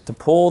tried to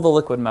pull the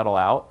liquid metal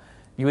out,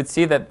 you would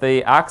see that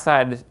the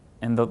oxide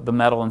and the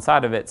metal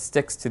inside of it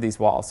sticks to these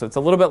walls. So it's a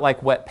little bit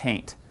like wet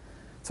paint.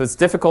 So it's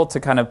difficult to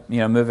kind of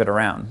move it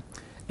around.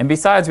 And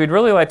besides, we'd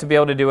really like to be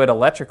able to do it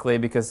electrically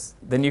because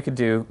then you could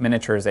do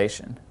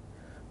miniaturization.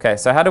 Okay,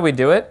 so how do we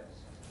do it?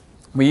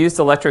 We used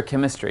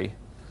electrochemistry.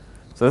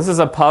 So this is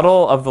a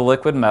puddle of the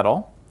liquid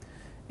metal,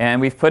 and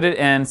we've put it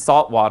in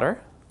salt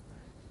water,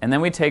 and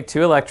then we take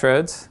 2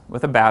 electrodes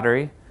with a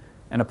battery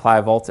and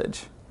apply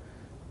voltage.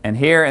 And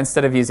here,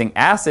 instead of using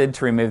acid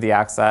to remove the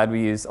oxide,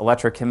 we use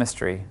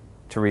electrochemistry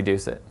to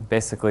reduce it,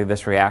 basically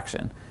this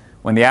reaction.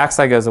 When the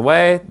oxide goes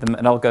away, the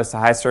metal goes to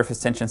high surface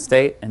tension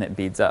state, and it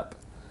beads up.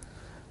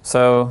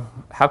 So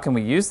how can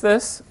we use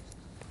this?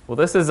 Well,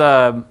 this is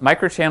a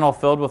microchannel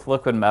filled with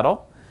liquid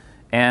metal,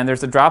 and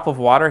there's a drop of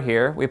water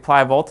here. We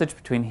apply voltage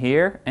between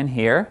here, and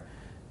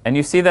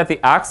you see that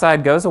the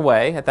oxide goes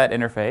away at that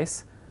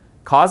interface,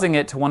 causing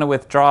it to want to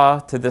withdraw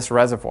to this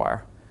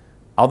reservoir.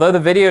 Although the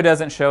video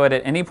doesn't show it,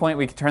 at any point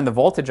we can turn the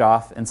voltage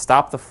off and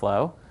stop the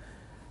flow.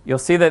 You'll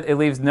see that it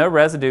leaves no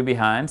residue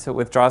behind, so it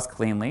withdraws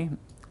cleanly.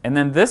 And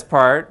then this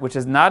part, which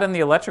is not in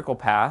the electrical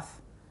path,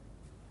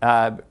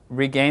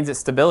 regains its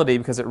stability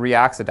because it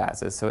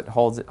reoxidizes, so it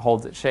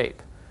holds its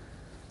shape.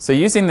 So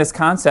using this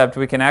concept,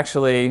 we can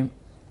actually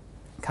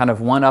kind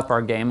of one-up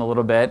our game a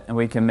little bit, and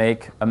we can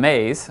make a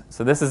maze.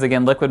 So this is,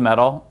 again, liquid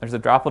metal. There's a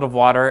droplet of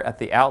water at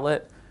the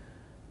outlet,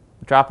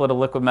 a droplet of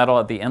liquid metal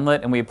at the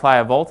inlet, and we apply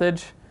a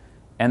voltage,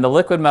 and the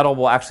liquid metal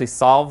will actually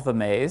solve the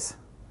maze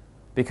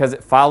because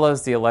it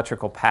follows the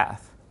electrical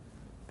path.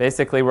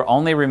 Basically, we're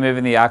only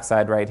removing the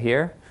oxide right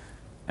here,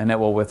 and it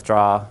will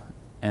withdraw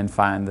and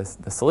find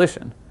the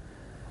solution.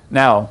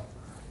 Now,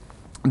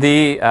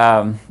 this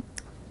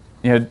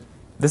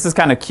is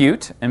kind of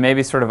cute and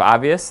maybe sort of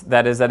obvious.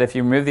 That is that if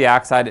you remove the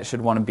oxide, it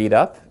should want to bead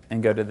up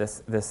and go to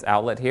this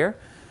outlet here.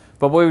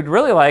 But what we'd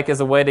really like is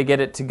a way to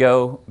get it to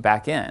go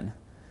back in.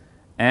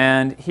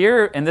 And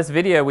here in this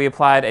video, we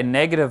applied a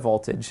negative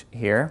voltage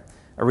here,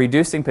 a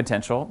reducing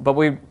potential. But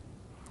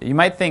you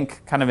might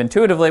think kind of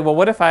intuitively, well,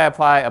 what if I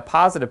apply a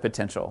positive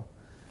potential?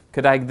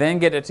 Could I then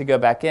get it to go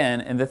back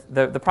in? And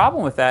the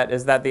problem with that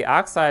is that the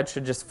oxide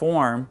should just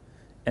form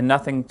and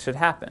nothing should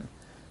happen.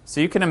 So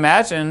you can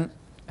imagine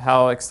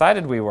how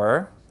excited we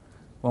were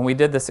when we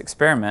did this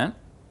experiment.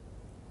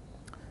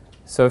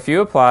 So if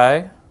you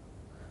apply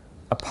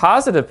a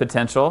positive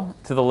potential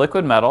to the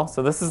liquid metal,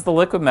 so this is the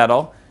liquid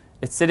metal,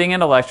 it's sitting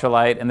in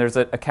electrolyte, and there's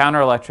a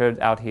counter electrode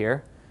out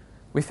here,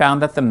 we found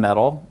that the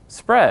metal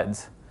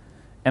spreads.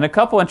 And a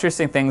couple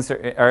interesting things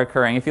are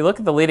occurring. If you look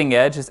at the leading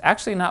edge, it's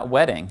actually not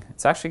wetting.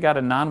 It's actually got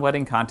a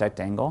non-wetting contact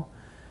angle.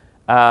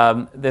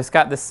 There's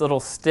got this little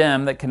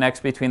stem that connects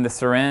between the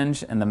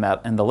syringe and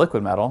the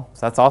liquid metal,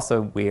 so that's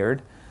also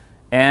weird.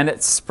 And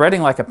it's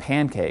spreading like a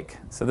pancake.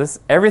 So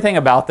everything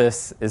about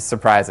this is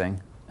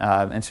surprising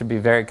and should be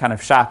very kind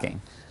of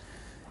shocking.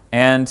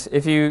 And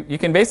if you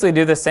can basically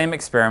do the same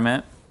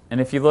experiment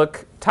And if you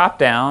look top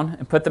down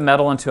and put the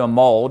metal into a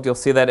mold, you'll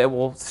see that it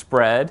will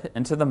spread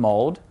into the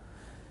mold.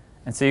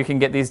 And so you can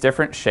get these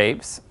different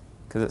shapes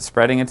because it's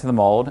spreading into the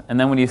mold. And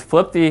then when you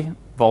flip the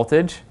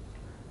voltage,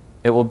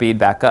 it will bead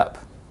back up.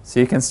 So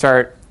you can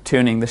start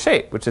tuning the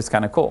shape, which is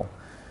kind of cool.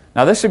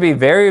 Now this should be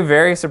very,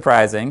 very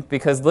surprising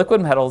because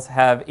liquid metals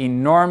have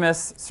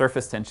enormous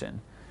surface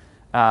tension.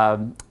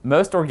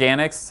 Most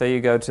organics, say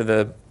you go to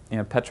the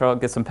petrol,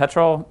 get some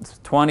petrol, it's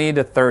 20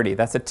 to 30.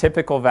 That's a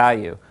typical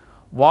value.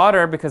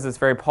 Water, because it's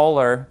very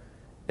polar,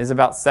 is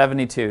about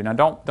 72. Now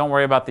don't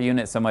worry about the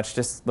unit so much,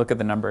 just look at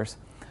the numbers.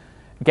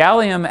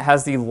 Gallium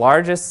has the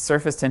largest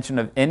surface tension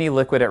of any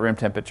liquid at room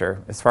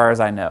temperature, as far as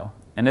I know,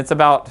 and it's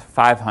about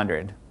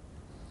 500.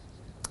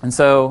 And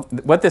so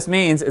what this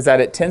means is that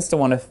it tends to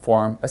want to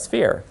form a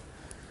sphere.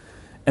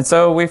 And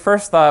so we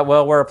first thought,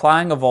 well, we're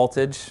applying a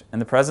voltage in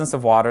the presence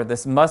of water.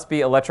 This must be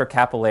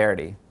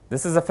electrocapillarity.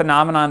 This is a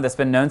phenomenon that's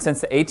been known since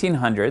the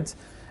 1800s.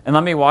 And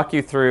let me walk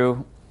you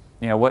through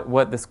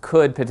what this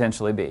could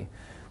potentially be.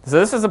 So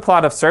this is a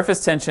plot of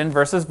surface tension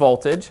versus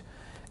voltage.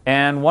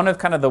 And one of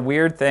kind of the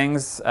weird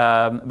things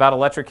about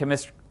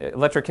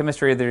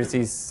electrochemistry, there's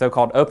these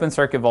so-called open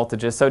circuit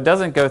voltages. So it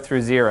doesn't go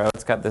through zero.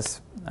 It's got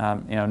this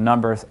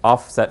number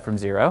offset from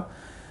zero.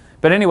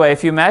 But anyway,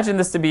 if you imagine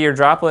this to be your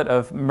droplet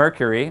of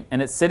mercury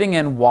and it's sitting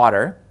in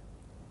water,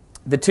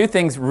 the two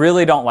things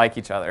really don't like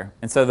each other.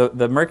 And so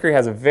the mercury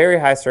has a very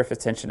high surface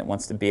tension it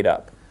wants to beat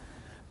up.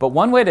 But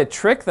one way to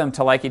trick them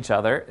to like each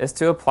other is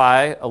to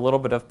apply a little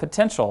bit of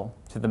potential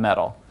to the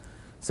metal.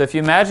 So if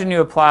you imagine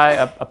you apply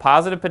a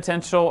positive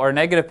potential or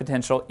negative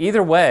potential,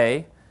 either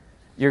way,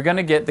 you're going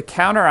to get the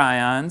counter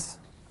ions.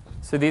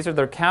 So these are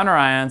the counter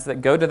ions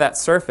that go to that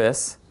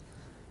surface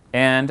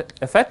and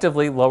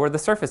effectively lower the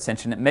surface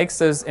tension. It makes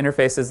those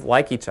interfaces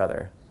like each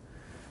other.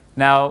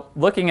 Now,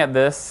 looking at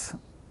this,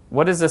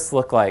 what does this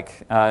look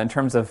like in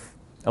terms of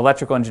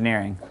electrical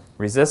engineering?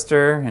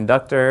 Resistor,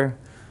 inductor,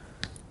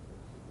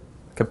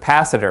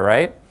 capacitor,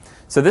 right?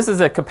 So this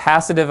is a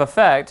capacitive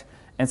effect.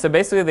 And so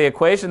basically the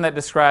equation that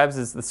describes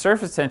is the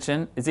surface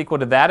tension is equal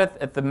to that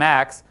at the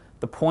max,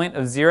 the point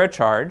of zero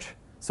charge,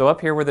 so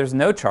up here where there's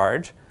no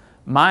charge,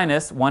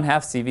 minus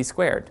 1/2 CV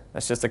squared.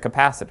 That's just a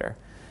capacitor.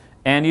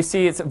 And you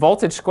see it's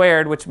voltage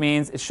squared, which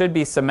means it should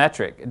be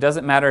symmetric. It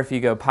doesn't matter if you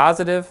go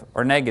positive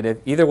or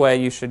negative. Either way,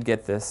 you should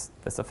get this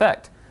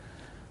effect.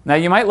 Now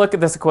you might look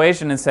at this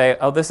equation and say,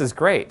 oh, this is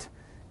great.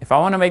 If I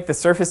want to make the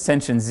surface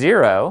tension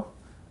zero,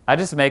 I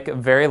just make a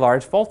very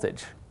large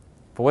voltage.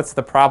 But what's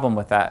the problem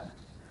with that?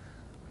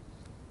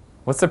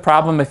 What's the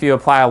problem if you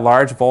apply a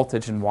large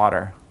voltage in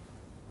water?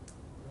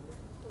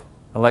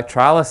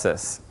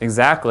 Electrolysis,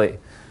 exactly.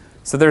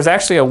 So there's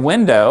actually a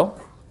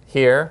window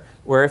here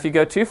where if you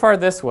go too far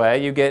this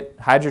way, you get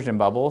hydrogen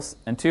bubbles,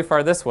 and too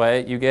far this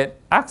way, you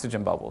get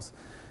oxygen bubbles.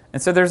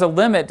 And so there's a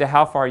limit to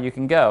how far you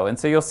can go. And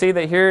so you'll see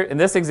that here in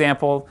this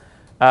example,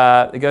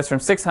 it goes from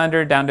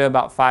 600 down to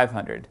about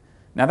 500.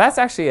 Now that's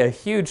actually a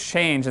huge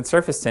change in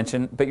surface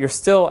tension, but you're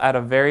still at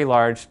a very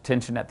large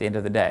tension at the end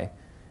of the day.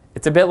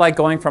 It's a bit like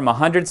going from a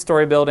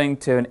 100-story building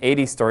to an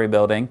 80-story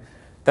building.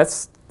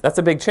 That's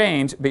a big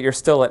change, but you're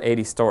still at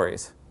 80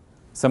 stories.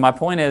 So my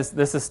point is,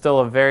 this is still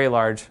a very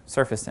large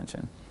surface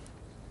tension.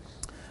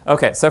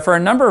 Okay, so for a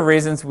number of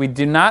reasons, we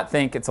do not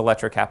think it's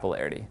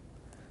electrocapillarity.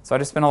 So I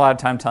just spent a lot of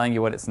time telling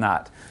you what it's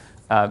not.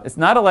 It's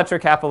not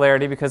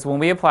electrocapillarity because when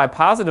we apply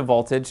positive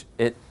voltage,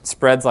 it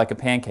spreads like a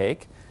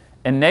pancake.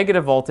 And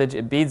negative voltage,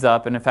 it beads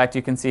up, and in fact,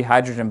 you can see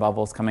hydrogen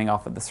bubbles coming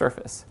off of the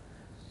surface.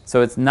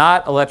 So it's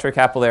not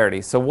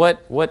electrocapillarity. So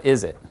what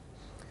is it?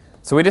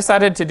 So we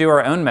decided to do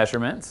our own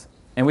measurements,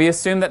 and we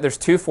assumed that there's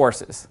two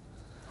forces.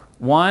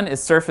 One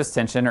is surface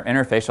tension or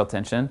interfacial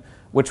tension,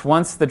 which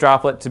wants the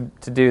droplet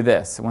to do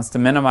this. It wants to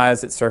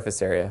minimize its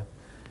surface area.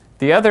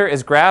 The other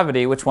is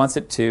gravity, which wants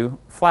it to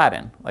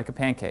flatten like a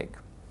pancake.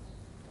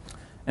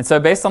 And so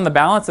based on the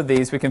balance of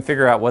these, we can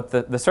figure out what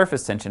the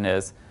surface tension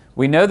is.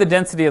 We know the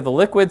density of the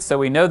liquid, so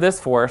we know this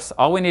force.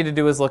 All we need to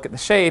do is look at the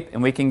shape,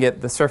 and we can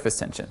get the surface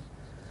tension.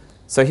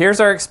 So here's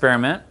our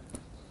experiment.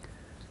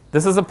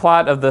 This is a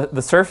plot of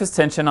the surface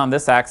tension on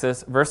this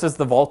axis versus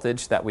the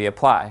voltage that we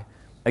apply.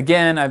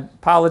 Again,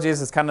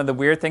 apologies, it's kind of the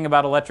weird thing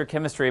about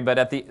electrochemistry, but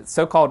at the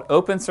so-called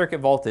open circuit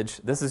voltage,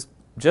 this is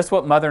just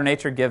what Mother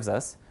Nature gives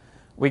us,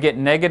 we get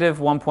negative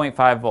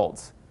 1.5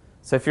 volts.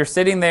 So if you're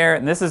sitting there,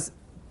 and this is,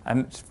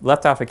 I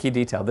left off a key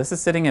detail, this is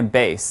sitting in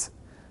base.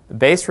 The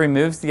base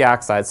removes the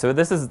oxide, so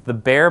this is the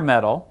bare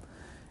metal,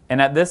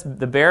 and at this,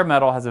 the bare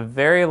metal has a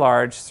very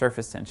large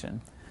surface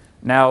tension.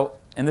 Now,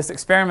 in this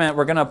experiment,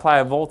 we're going to apply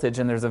a voltage,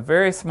 and there's a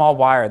very small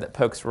wire that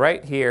pokes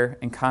right here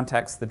and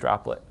contacts the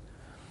droplet.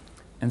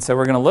 And so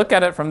we're going to look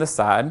at it from the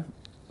side,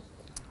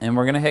 and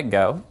we're going to hit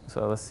go.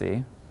 So let's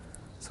see.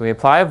 So we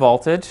apply a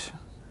voltage,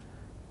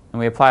 and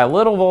we apply a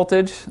little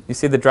voltage. You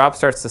see the drop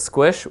starts to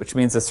squish, which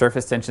means the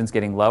surface tension is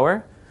getting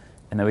lower.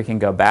 And then we can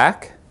go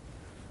back.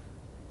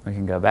 We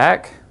can go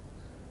back.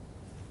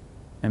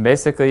 And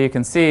basically, you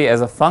can see as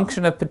a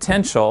function of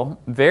potential,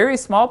 very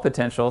small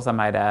potentials, I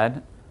might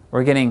add,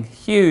 we're getting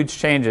huge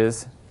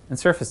changes in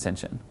surface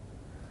tension.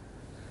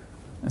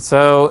 And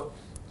so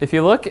if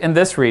you look in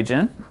this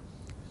region,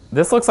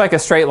 this looks like a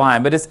straight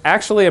line, but it's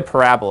actually a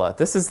parabola.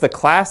 This is the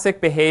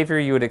classic behavior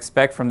you would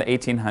expect from the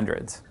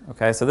 1800s.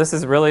 Okay, so this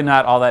is really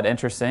not all that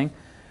interesting.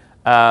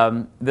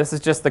 This is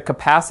just the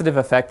capacitive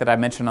effect that I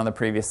mentioned on the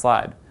previous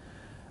slide.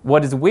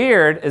 What is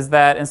weird is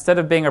that instead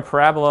of being a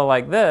parabola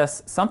like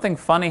this, something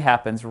funny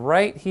happens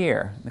right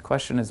here. The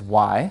question is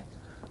why?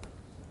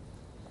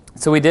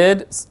 So we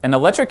did an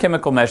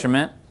electrochemical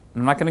measurement.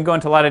 I'm not going to go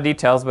into a lot of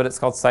details, but it's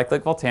called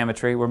cyclic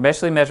voltammetry. We're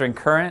basically measuring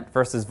current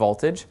versus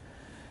voltage.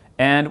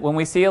 And when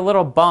we see a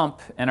little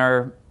bump in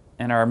our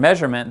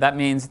measurement, that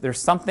means there's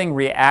something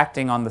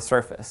reacting on the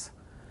surface.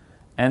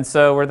 And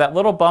so where that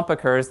little bump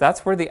occurs,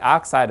 that's where the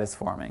oxide is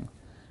forming.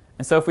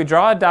 And so if we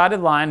draw a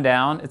dotted line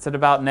down, it's at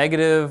about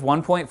negative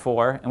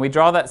 1.4, and we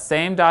draw that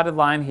same dotted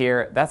line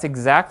here, that's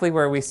exactly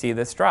where we see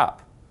this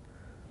drop.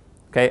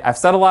 Okay, I've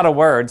said a lot of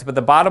words, but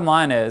the bottom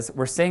line is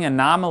we're seeing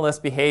anomalous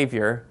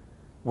behavior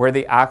where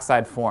the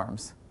oxide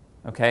forms.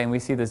 Okay, and we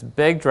see this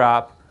big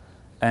drop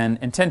in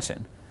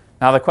tension.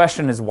 Now the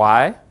question is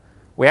why?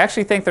 We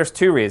actually think there's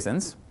two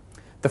reasons.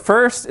 The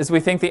first is we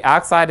think the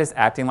oxide is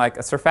acting like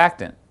a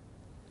surfactant.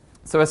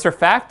 So a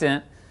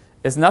surfactant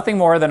is nothing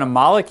more than a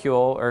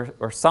molecule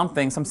or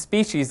something, some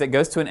species that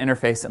goes to an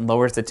interface and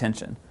lowers the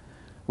tension.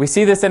 We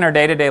see this in our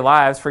day-to-day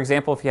lives. For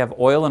example, if you have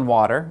oil and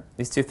water,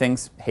 these two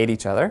things hate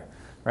each other,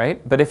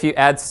 right? But if you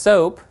add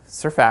soap,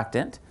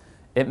 surfactant,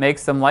 it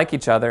makes them like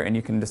each other and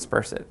you can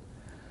disperse it.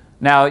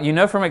 Now, you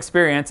know from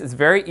experience, it's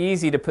very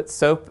easy to put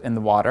soap in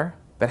the water,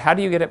 but how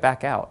do you get it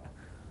back out?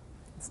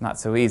 It's not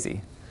so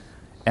easy.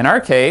 In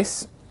our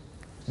case,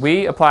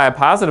 we apply a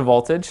positive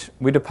voltage,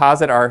 we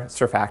deposit our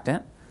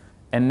surfactant,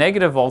 and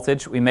negative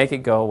voltage, we make it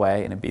go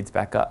away and it beads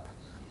back up.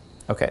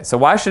 Okay, so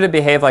why should it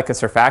behave like a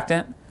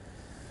surfactant?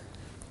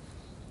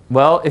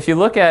 Well, if you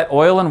look at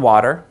oil and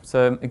water,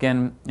 so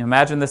again,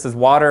 imagine this is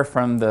water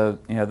from the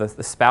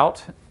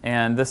spout,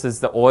 and this is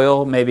the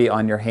oil maybe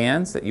on your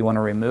hands that you want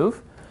to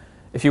remove.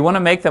 If you want to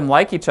make them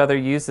like each other,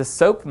 use this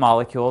soap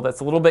molecule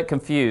that's a little bit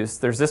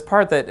confused. There's this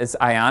part that is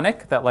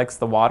ionic, that likes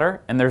the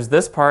water, and there's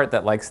this part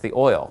that likes the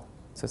oil.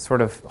 So it's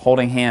sort of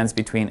holding hands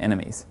between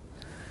enemies.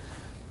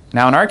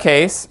 Now in our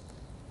case,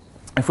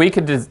 if we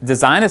could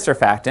design a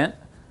surfactant,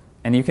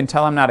 and you can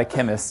tell I'm not a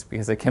chemist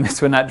because a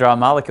chemist would not draw a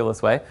molecule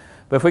this way,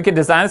 but if we could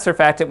design a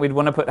surfactant, we'd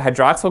want to put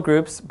hydroxyl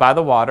groups by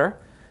the water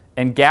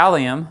and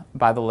gallium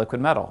by the liquid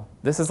metal.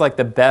 This is like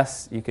the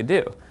best you could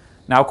do.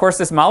 Now, of course,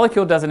 this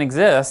molecule doesn't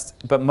exist,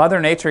 but Mother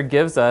Nature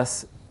gives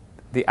us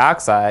the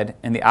oxide,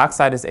 and the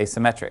oxide is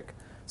asymmetric.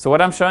 So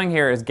what I'm showing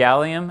here is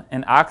gallium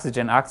and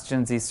oxygen.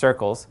 Oxygen's these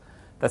circles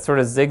that sort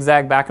of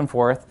zigzag back and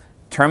forth,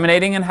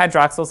 terminating in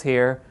hydroxyls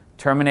here,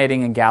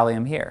 terminating in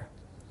gallium here.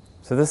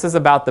 So this is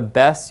about the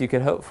best you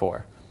could hope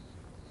for.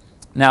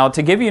 Now,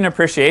 to give you an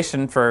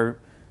appreciation for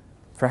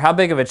how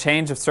big of a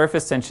change of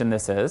surface tension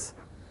this is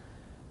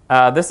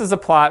a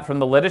plot from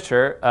the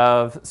literature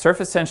of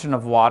surface tension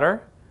of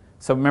water.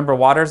 So remember,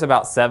 water is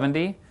about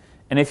 70.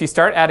 And if you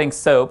start adding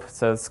soap,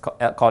 so it's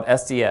called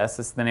SDS, this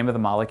is the name of the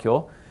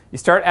molecule. You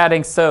start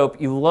adding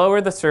soap, you lower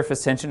the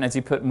surface tension as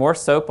you put more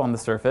soap on the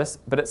surface,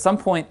 but at some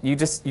point you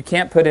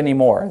can't put any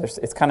more.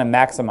 It's kind of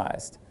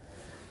maximized.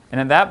 And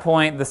at that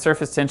point, the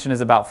surface tension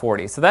is about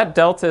 40. So that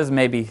delta is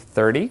maybe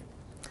 30.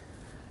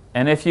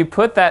 And if you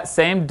put that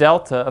same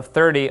delta of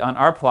 30 on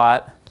our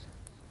plot,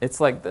 it's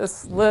like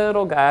this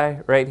little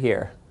guy right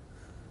here.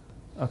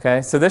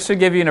 Okay, so this should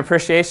give you an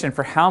appreciation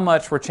for how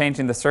much we're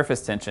changing the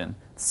surface tension.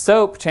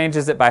 Soap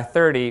changes it by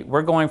 30.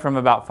 We're going from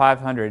about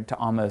 500 to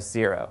almost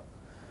 0.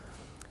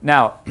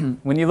 Now,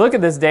 when you look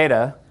at this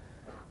data,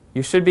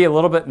 you should be a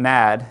little bit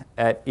mad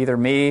at either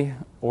me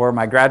or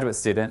my graduate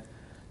student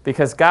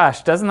because,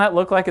 gosh, doesn't that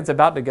look like it's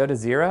about to go to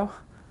 0?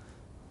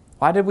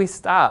 Why did we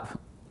stop?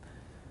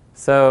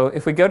 So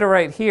if we go to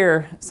right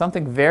here,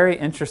 something very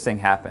interesting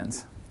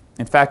happens.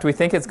 In fact, we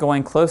think it's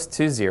going close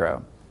to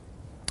 0.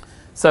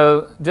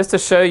 So just to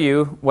show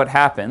you what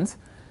happens,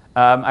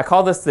 I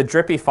call this the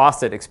drippy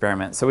faucet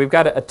experiment. So we've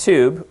got a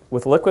tube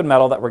with liquid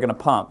metal that we're going to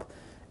pump.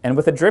 And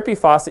with a drippy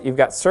faucet, you've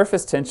got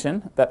surface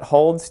tension that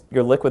holds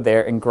your liquid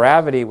there and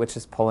gravity, which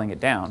is pulling it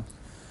down.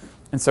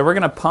 And so we're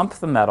going to pump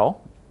the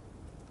metal.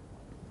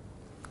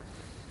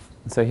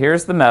 And so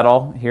here's the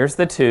metal. Here's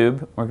the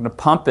tube. We're going to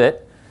pump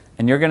it.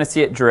 And you're going to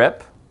see it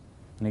drip.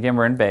 And again,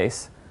 we're in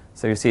base.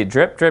 So you see it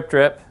drip, drip,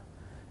 drip.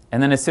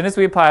 And then as soon as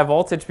we apply a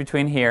voltage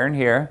between here and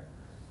here,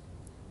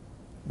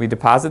 we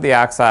deposit the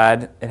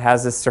oxide. It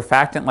has this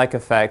surfactant-like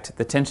effect.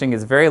 The tension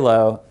is very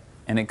low,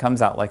 and it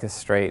comes out like a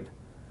straight.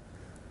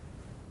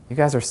 You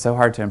guys are so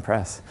hard to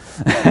impress.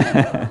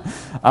 I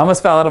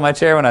almost fell out of my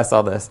chair when I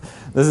saw this.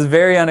 This is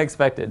very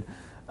unexpected.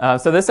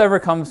 So this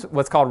overcomes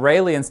what's called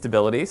Rayleigh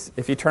instabilities.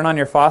 If you turn on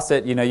your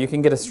faucet, you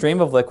can get a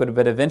stream of liquid,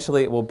 but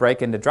eventually it will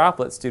break into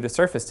droplets due to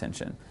surface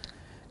tension.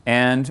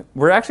 And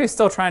we're actually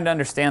still trying to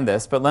understand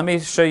this, but let me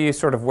show you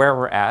sort of where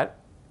we're at.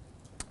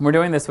 We're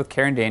doing this with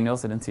Karen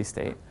Daniels at NC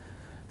State.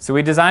 So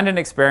we designed an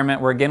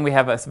experiment where, again, we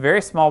have a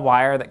very small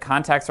wire that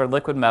contacts our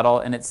liquid metal,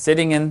 and it's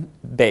sitting in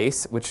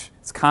base, which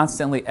is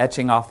constantly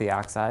etching off the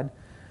oxide.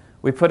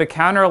 We put a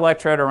counter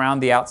electrode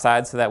around the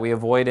outside so that we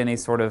avoid any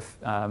sort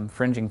of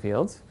fringing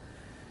fields.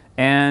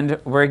 And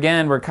we're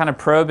kind of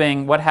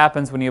probing what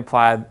happens when you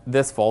apply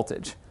this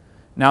voltage.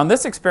 Now in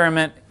this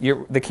experiment,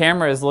 the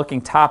camera is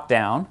looking top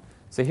down.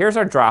 So here's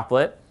our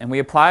droplet, and we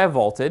apply a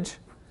voltage,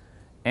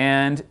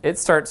 and it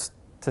starts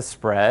to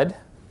spread,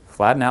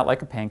 flatten out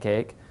like a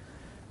pancake.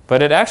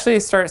 But it actually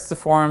starts to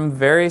form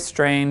very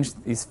strange,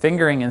 these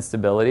fingering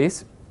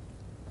instabilities,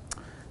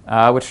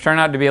 which turn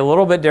out to be a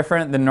little bit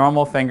different than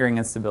normal fingering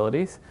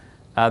instabilities.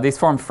 These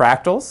form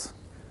fractals,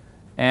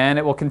 and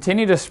it will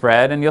continue to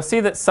spread. And you'll see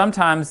that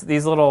sometimes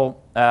these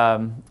little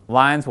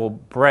lines will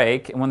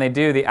break, and when they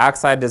do, the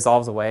oxide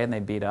dissolves away and they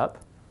bead up.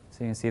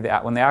 So you can see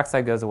that when the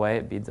oxide goes away,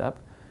 it beads up.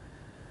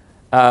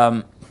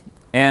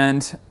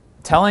 And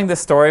telling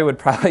this story would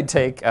probably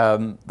take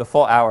the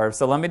full hour.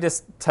 So let me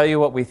just tell you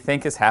what we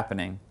think is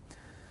happening.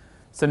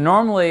 So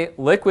normally,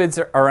 liquids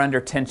are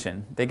under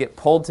tension. They get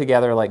pulled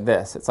together like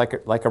this. It's like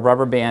a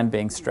rubber band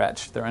being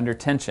stretched. They're under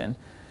tension.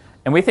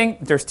 And we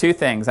think there's two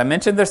things. I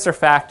mentioned the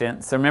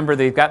surfactants. So remember,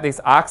 they've got these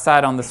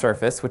oxide on the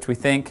surface, which we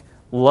think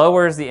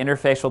lowers the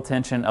interfacial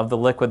tension of the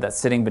liquid that's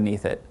sitting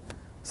beneath it.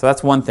 So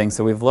that's one thing.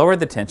 So we've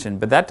lowered the tension,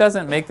 but that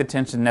doesn't make the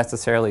tension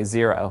necessarily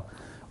zero.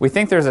 We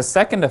think there's a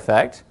second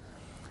effect,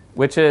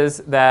 which is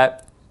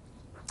that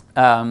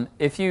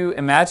if you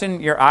imagine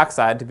your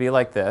oxide to be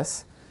like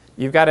this,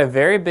 you've got a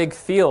very big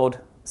field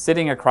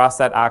sitting across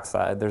that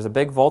oxide. There's a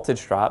big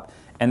voltage drop,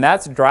 and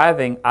that's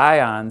driving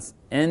ions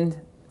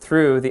in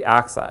through the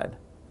oxide.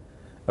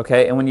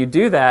 Okay, and when you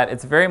do that,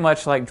 it's very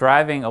much like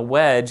driving a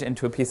wedge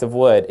into a piece of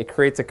wood. It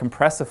creates a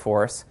compressive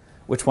force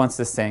which wants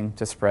this thing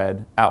to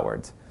spread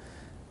outwards.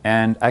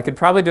 And I could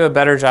probably do a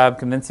better job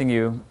convincing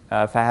you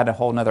if I had a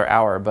whole nother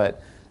hour,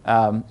 but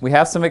we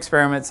have some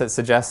experiments that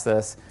suggest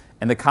this,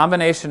 and the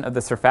combination of the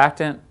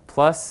surfactant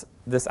plus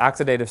this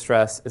oxidative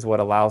stress is what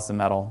allows the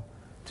metal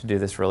to do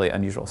this really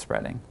unusual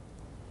spreading.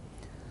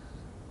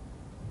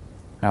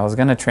 Now, I was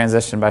going to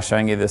transition by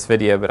showing you this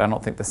video, but I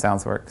don't think the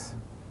sounds works.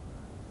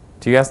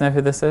 Do you guys know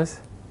who this is?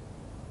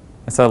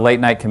 It's a late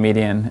night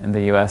comedian in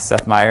the US,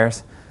 Seth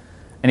Meyers.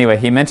 Anyway,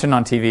 he mentioned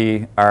on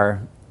TV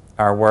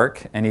our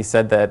work, and he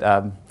said that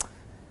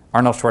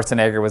Arnold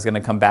Schwarzenegger was going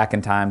to come back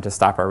in time to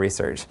stop our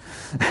research.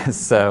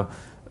 So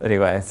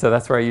anyway, so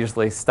that's where I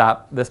usually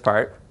stop this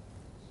part.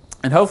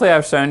 And hopefully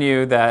I've shown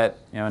you that,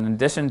 in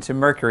addition to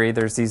mercury,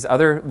 there's these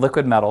other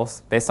liquid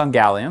metals based on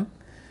gallium.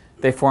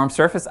 They form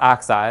surface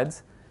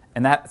oxides,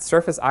 and that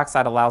surface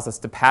oxide allows us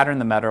to pattern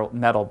the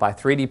metal by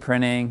 3D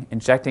printing,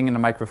 injecting into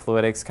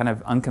microfluidics, kind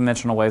of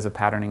unconventional ways of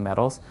patterning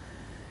metals.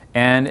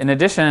 And in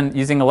addition,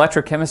 using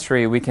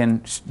electrochemistry, we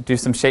can do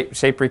some shape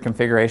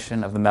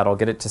reconfiguration of the metal,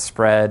 get it to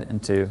spread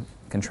and to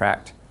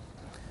contract.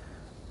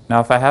 Now,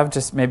 if I have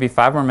just maybe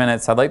 5 more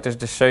minutes, I'd like to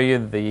just show you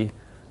the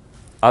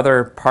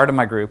other part of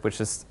my group,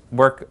 which is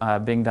work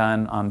being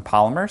done on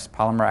polymers,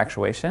 polymer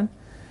actuation.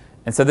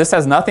 And so this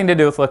has nothing to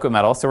do with liquid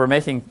metal, so we're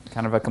making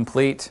kind of a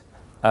complete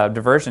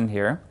diversion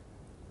here.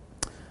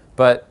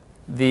 But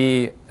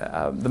the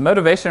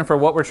motivation for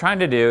what we're trying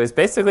to do is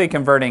basically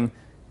converting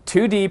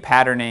 2D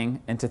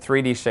patterning into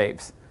 3D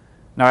shapes.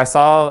 Now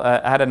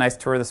I had a nice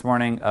tour this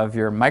morning of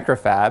your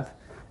microfab,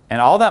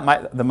 and all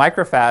that the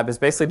microfab is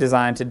basically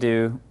designed to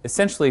do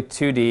essentially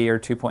 2D or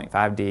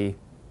 2.5D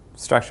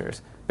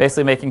structures.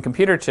 Basically making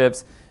computer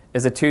chips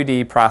is a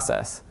 2D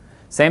process.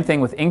 Same thing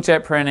with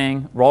inkjet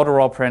printing,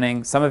 roll-to-roll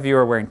printing. Some of you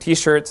are wearing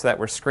t-shirts that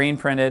were screen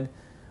printed.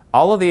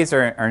 All of these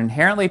are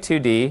inherently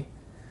 2D,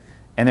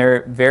 and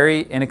they're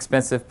very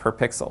inexpensive per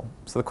pixel.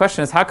 So the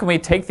question is, how can we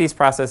take these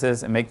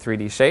processes and make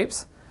 3D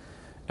shapes?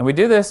 And we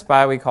do this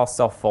by what we call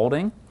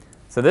self-folding.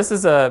 So this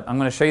is I'm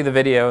going to show you the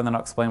video and then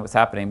I'll explain what's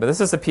happening. But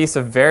this is a piece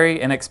of very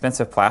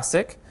inexpensive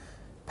plastic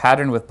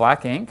patterned with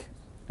black ink.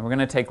 And we're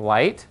going to take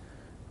light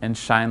and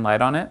shine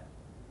light on it.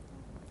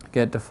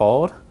 Get it to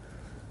fold.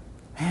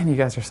 Man, you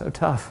guys are so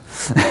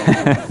tough.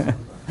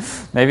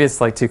 Maybe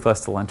it's like too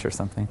close to lunch or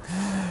something.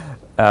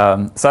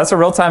 So that's a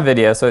real-time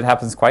video, so it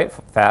happens quite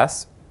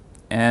fast.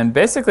 And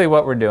basically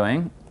what we're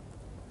doing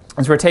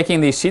is we're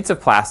taking these sheets of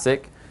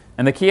plastic,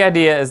 and the key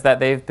idea is that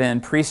they've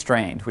been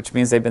pre-strained, which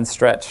means they've been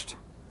stretched.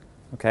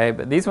 Okay,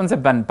 but these ones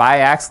have been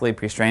biaxially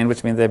pre-strained,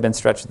 which means they've been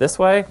stretched this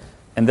way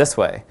and this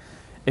way.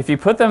 If you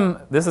put them,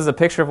 this is a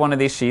picture of one of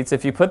these sheets.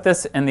 If you put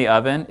this in the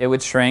oven, it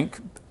would shrink,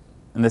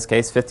 in this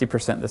case,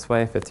 50% this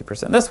way,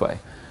 50% this way.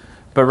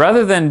 But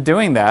rather than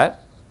doing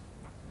that,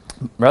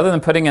 rather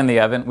than putting in the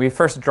oven, we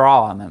first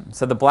draw on them.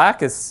 So the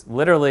black is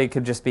literally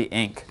could just be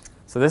ink.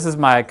 So this is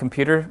my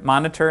computer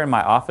monitor in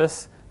my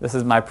office. This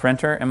is my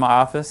printer in my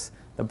office.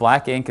 The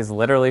black ink is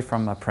literally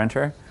from a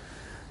printer.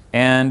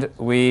 And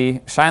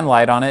we shine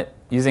light on it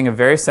using a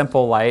very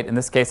simple light. In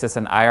this case, it's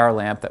an IR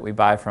lamp that we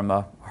buy from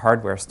a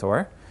hardware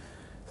store.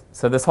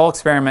 So this whole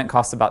experiment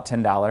costs about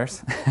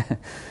 $10.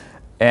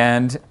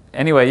 And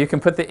anyway, you can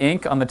put the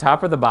ink on the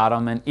top or the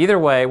bottom, and either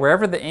way,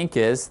 wherever the ink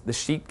is, the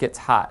sheet gets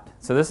hot.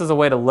 So this is a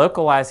way to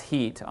localize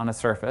heat on a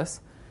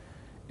surface.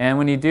 And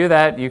when you do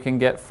that, you can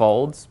get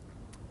folds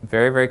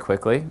very, very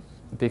quickly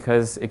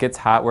because it gets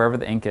hot wherever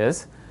the ink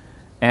is.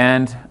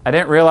 And I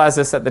didn't realize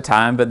this at the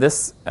time, but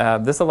this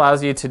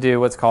allows you to do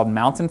what's called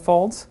mountain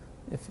folds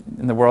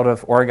in the world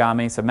of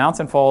origami. So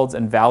mountain folds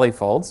and valley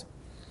folds.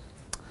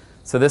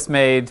 So this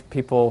made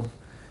people,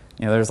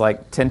 there's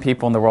like 10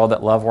 people in the world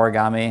that love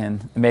origami,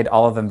 and it made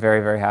all of them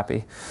very, very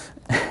happy.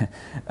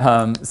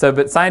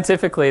 But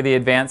scientifically, the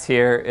advance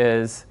here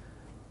is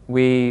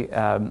we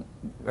are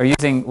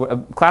using a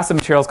class of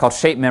materials called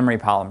shape memory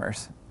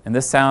polymers. And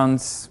this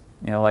sounds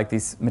like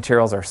these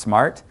materials are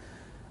smart.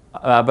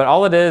 But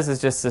all it is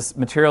just this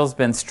material's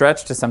been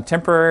stretched to some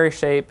temporary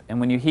shape, and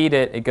when you heat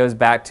it, it goes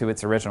back to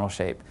its original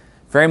shape.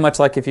 Very much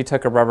like if you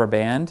took a rubber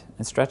band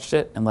and stretched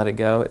it and let it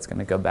go, it's going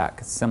to go back.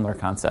 It's a similar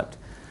concept.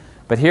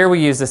 But here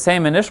we use the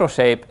same initial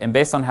shape, and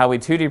based on how we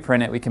 2D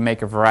print it, we can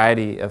make a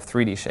variety of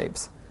 3D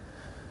shapes.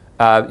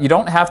 You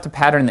don't have to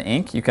pattern the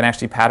ink. You can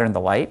actually pattern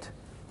the light.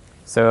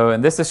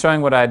 And this is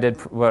showing what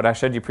I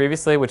showed you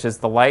previously, which is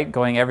the light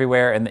going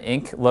everywhere and the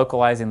ink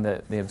localizing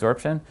the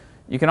absorption.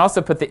 You can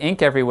also put the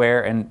ink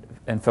everywhere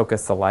and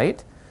focus the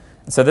light.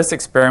 So this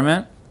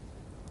experiment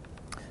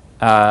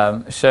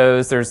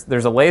shows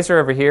there's a laser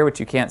over here, which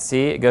you can't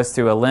see. It goes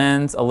through a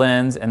lens,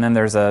 and then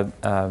there's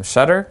a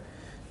shutter.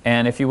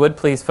 And if you would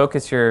please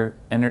focus your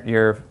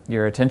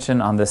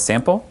attention on this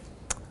sample.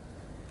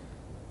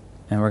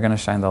 And we're going to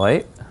shine the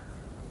light.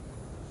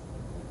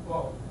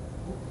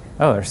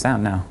 Oh, there's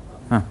sound now.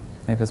 Huh,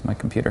 maybe it's my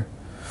computer.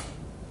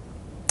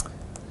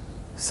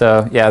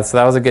 So yeah, so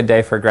that was a good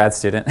day for a grad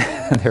student.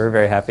 They were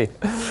very happy.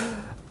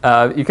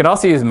 You can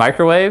also use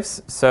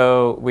microwaves.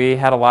 So we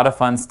had a lot of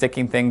fun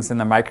sticking things in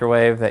the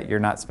microwave that you're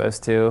not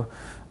supposed to.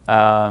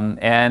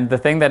 And the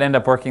thing that ended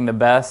up working the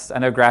best, I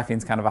know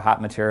graphene's kind of a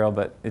hot material,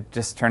 but it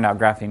just turned out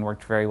graphene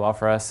worked very well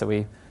for us. So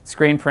we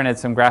screen printed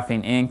some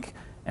graphene ink,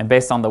 and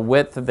based on the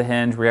width of the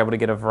hinge, we were able to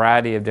get a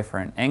variety of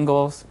different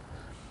angles.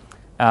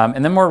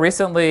 And then more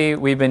recently,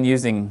 we've been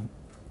using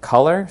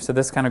color. So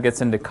this kind of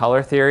gets into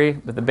color theory,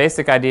 but the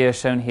basic idea is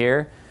shown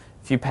here.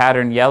 If you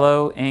pattern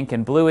yellow ink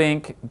and blue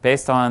ink,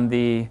 based on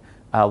the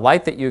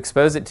light that you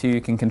expose it to,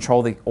 you can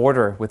control the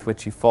order with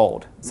which you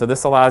fold. So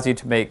this allows you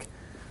to make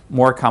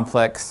more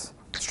complex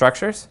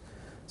structures.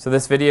 So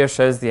this video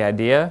shows the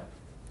idea.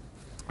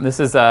 This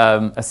is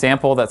a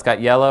sample that's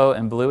got yellow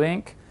and blue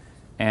ink,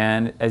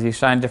 and as you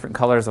shine different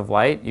colors of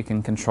light, you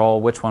can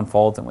control which one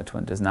folds and which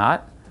one does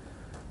not.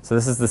 So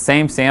this is the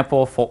same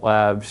sample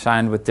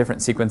shined with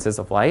different sequences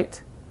of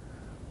light.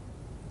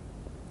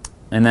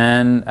 And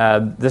then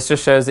this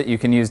just shows that you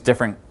can use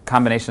different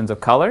combinations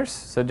of colors,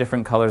 so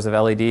different colors of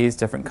LEDs,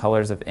 different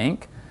colors of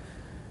ink.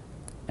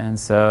 And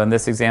so in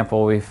this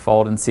example, we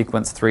fold and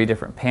sequence 3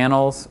 different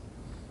panels.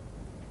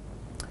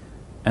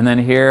 And then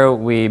here,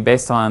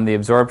 based on the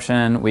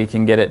absorption, we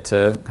can get it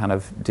to kind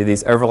of do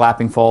these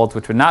overlapping folds,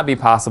 which would not be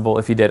possible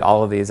if you did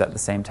all of these at the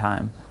same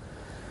time.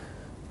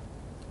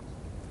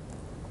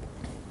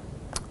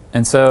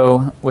 And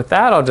so with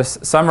that, I'll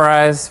just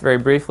summarize very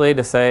briefly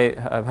to say,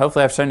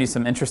 hopefully I've shown you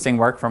some interesting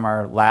work from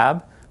our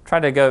lab. Try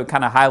to go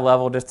kind of high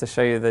level just to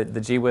show you the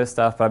gee-whiz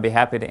stuff, but I'd be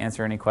happy to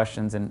answer any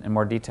questions in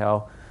more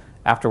detail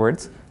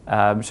afterwards.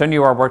 Showing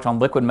you our work on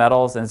liquid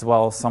metals, as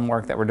well as some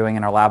work that we're doing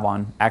in our lab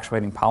on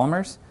actuating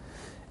polymers.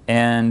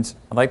 And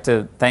I'd like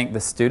to thank the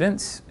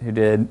students who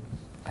did,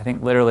 I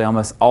think, literally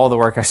almost all the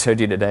work I showed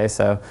you today.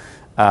 So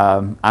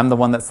I'm the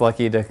one that's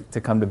lucky to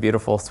come to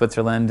beautiful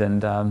Switzerland,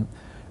 and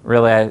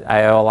really,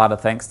 I owe a lot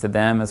of thanks to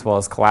them, as well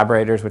as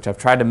collaborators, which I've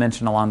tried to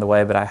mention along the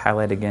way, but I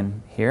highlight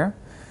again here.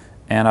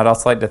 And I'd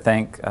also like to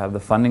thank the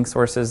funding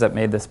sources that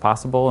made this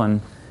possible, and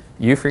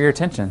you for your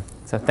attention.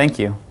 So thank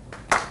you.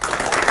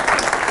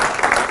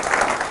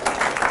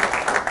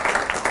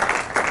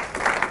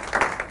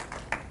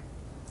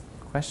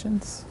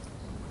 Questions?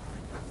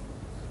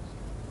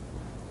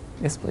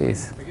 Yes,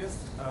 please. I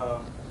guess a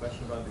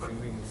question about the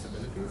fingering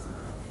instabilities.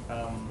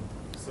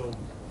 So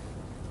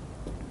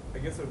I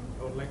guess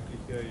I would like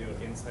to hear your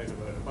insight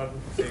about it. Apart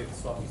from, say,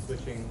 soft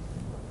switching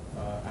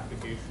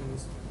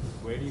applications,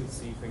 where do you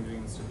see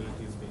fingering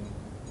instabilities being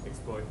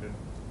exploited?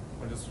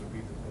 Or just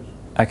repeat the question.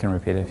 I can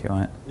repeat it if you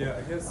want. Yeah,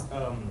 I guess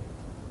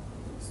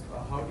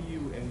how do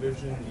you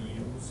envision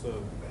the use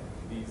of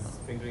these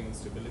fingering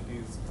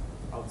instabilities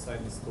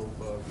outside the scope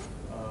of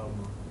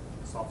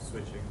soft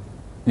switching?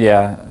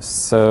 Yeah,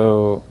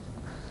 so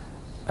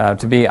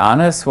to be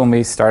honest, when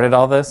we started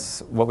all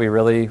this, what we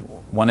really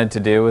wanted to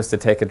do was to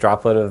take a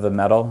droplet of the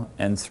metal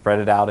and spread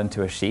it out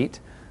into a sheet,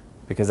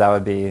 because that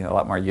would be a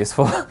lot more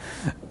useful.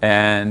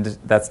 And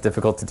that's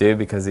difficult to do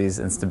because these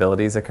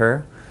instabilities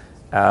occur.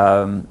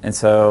 And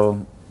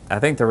so I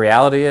think the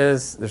reality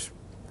is, there's,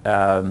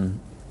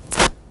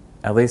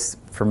 at least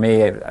for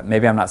me,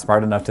 maybe I'm not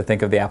smart enough to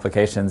think of the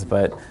applications,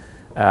 but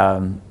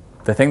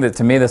the thing that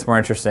to me that's more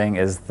interesting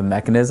is the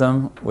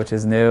mechanism, which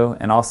is new,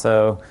 and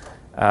also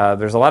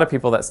there's a lot of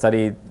people that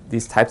study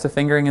these types of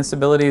fingering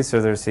instabilities.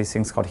 So there's these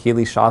things called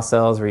Healy-Shaw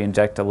cells, where you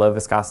inject a low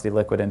viscosity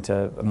liquid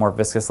into a more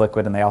viscous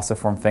liquid, and they also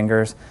form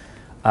fingers.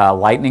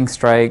 Lightning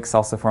strikes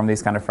also form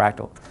these kind of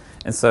fractal.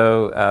 And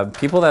so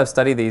people that have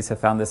studied these have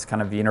found this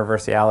kind of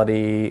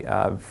universality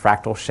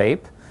fractal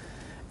shape,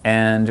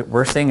 and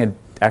we're seeing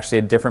actually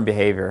a different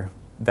behavior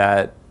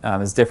that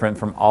is different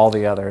from all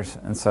the others,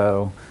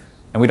 and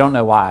we don't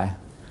know why.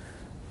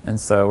 And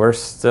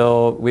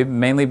so we've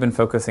mainly been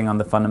focusing on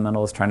the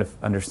fundamentals, trying to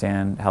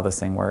understand how this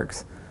thing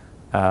works.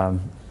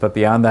 But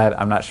beyond that,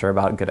 I'm not sure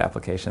about good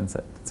applications.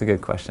 It's a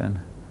good question.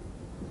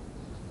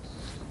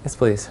 Yes,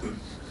 please.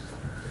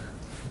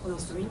 On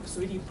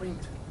 3D print,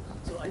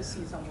 so I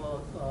see some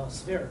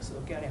spheres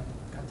of gallium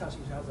can touch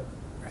each other.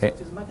 Right.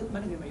 So this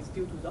mechanism is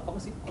due to the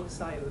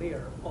outside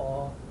layer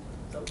or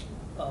the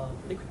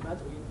liquid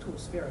metal in two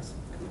spheres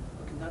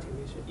connected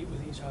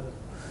with each other.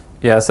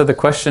 Yeah, so the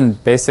question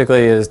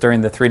basically is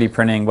during the 3D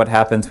printing, what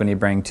happens when you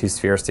bring two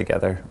spheres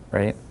together,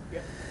 right?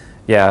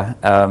 Yeah.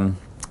 Yeah,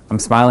 I'm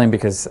smiling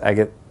because I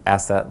get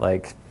asked that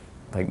like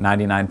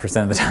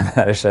 99% of the time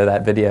that I show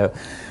that video.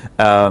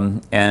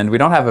 And we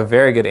don't have a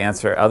very good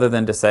answer other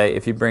than to say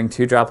if you bring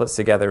two droplets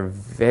together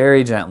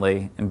very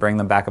gently and bring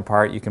them back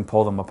apart, you can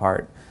pull them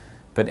apart.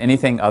 But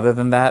anything other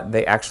than that,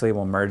 they actually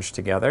will merge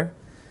together.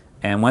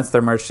 And once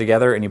they're merged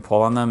together and you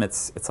pull on them,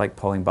 it's like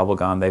pulling bubble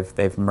gum.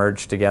 They've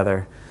merged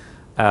together.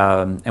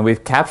 And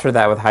we've captured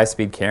that with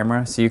high-speed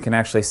camera, so you can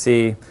actually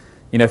see,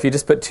 if you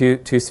just put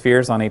two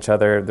spheres on each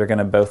other, they're going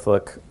to both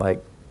look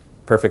like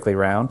perfectly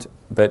round.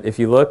 But if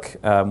you look,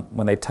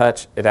 when they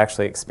touch, it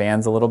actually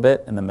expands a little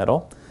bit in the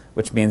middle,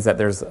 which means that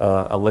there's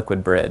a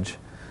liquid bridge.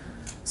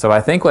 So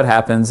I think what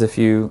happens if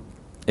you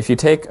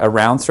take a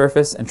round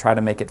surface and try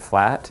to make it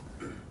flat,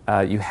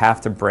 you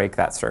have to break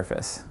that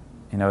surface.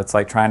 It's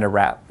like trying to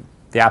wrap.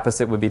 The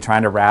opposite would be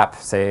trying to wrap,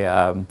 say,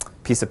 a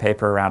piece of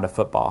paper around a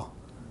football.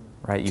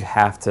 Right? You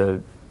have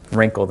to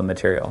wrinkle the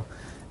material.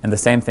 And the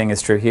same thing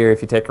is true here.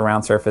 If you take a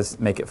round surface,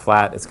 make it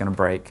flat, it's going to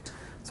break.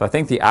 So I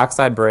think the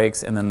oxide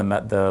breaks and then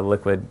the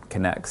liquid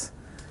connects.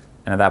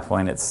 And at that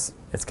point, it's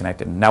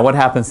connected. Now what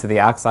happens to the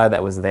oxide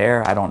that was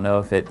there? I don't know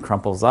if it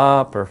crumples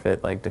up or if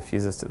it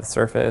diffuses to the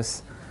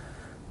surface.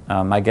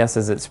 My guess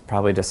is it's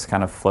probably just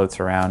kind of floats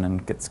around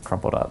and gets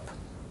crumpled up.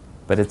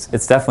 But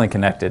it's definitely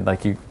connected.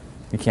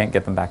 You can't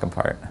get them back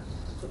apart.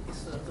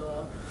 So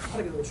the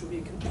particle should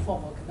be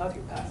form a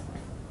conductive path.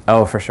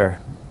 Oh, for sure.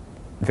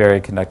 Very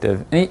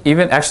conductive. And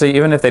even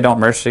if they don't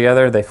merge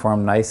together, they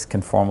form nice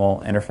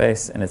conformal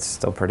interface, and it's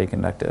still pretty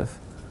conductive.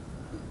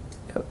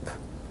 Yep.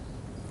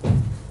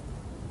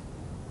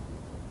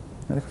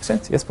 Other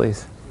questions? Yes,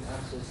 please. You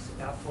have this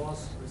Air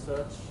Force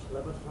Research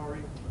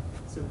Laboratory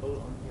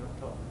symbol on your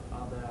top.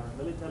 Are there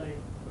military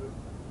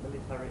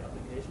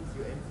applications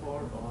you aim for,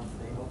 or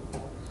they hope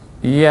for?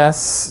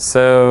 Yes.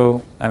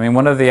 So,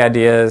 one of the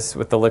ideas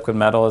with the liquid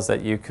metal is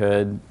that you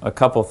could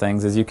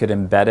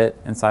embed it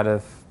inside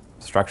of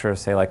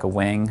structures, say like a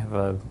wing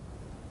of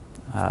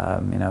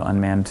a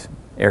unmanned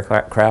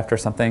aircraft or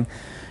something.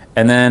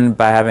 And then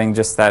by having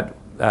just that,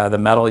 the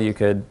metal, you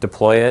could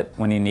deploy it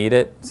when you need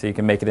it, so you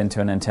can make it into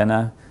an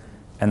antenna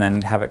and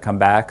then have it come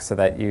back so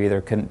that you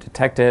either couldn't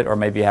detect it or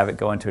maybe have it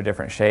go into a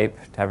different shape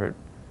to have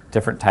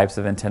different types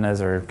of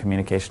antennas or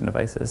communication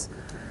devices.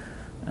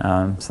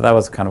 So that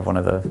was kind of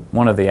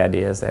one of the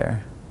ideas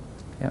there.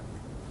 Yep.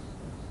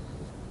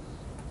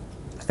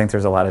 I think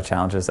there's a lot of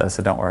challenges though,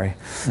 so don't worry.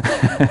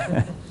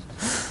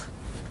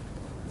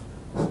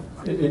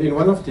 In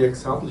one of the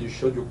examples you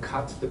showed, you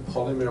cut the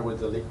polymer with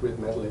the liquid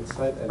metal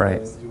inside, and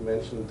right. then you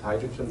mentioned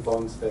hydrogen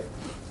bonds that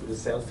the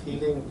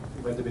self-healing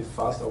went a bit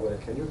fast over there.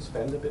 Can you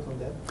expand a bit on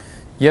that?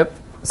 Yep.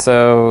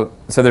 So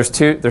there's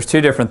two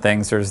different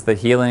things. There's the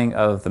healing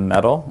of the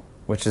metal,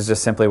 which is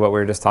just simply what we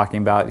were just talking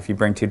about. If you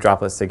bring two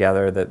droplets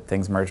together, that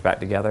things merge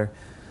back together.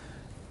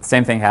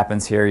 Same thing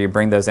happens here. You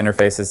bring those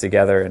interfaces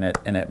together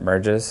and it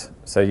merges.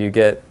 So you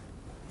get,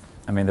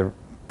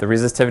 the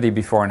resistivity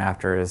before and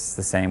after is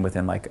the same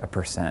within like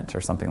 1%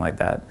 or something like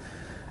that.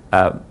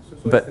 So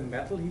it's the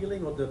metal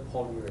healing or the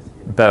polymer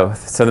healing?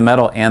 Both. So the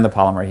metal and the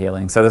polymer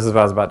healing. So this is what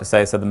I was about to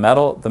say. So the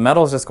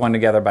metal is just going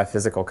together by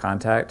physical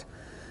contact,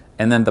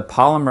 and then the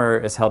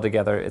polymer is held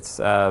together. It's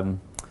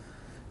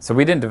so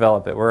we didn't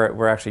develop it.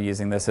 We're actually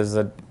using this. This is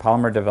a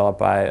polymer developed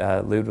by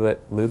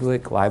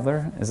Ludwig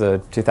Leibler. It's a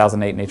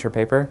 2008 Nature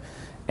paper,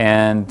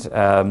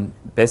 and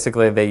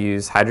basically they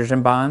use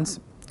hydrogen bonds.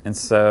 And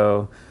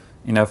so,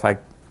 if I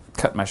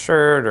cut my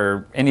shirt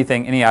or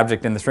any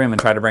object in this room and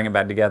try to bring it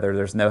back together,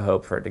 there's no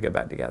hope for it to go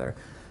back together.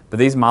 But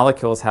these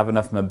molecules have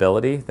enough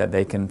mobility that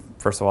they can,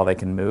 first of all, they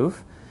can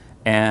move,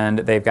 and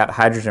they've got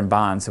hydrogen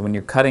bonds. So when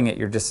you're cutting it,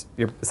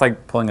 it's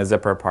like pulling a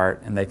zipper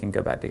apart, and they can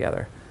go back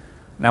together.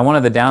 Now, one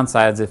of the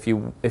downsides,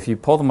 if you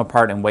pull them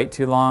apart and wait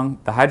too long,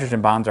 the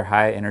hydrogen bonds are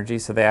high energy,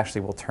 so they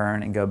actually will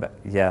turn and go back.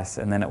 Yes,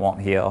 and then it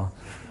won't heal.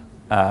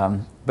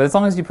 But as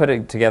long as you put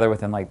it together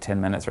within like 10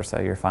 minutes or so,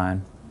 you're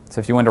fine. So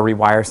if you want to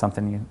rewire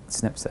something, you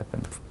snip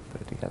and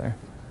put it together.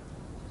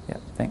 Yeah,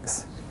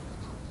 thanks.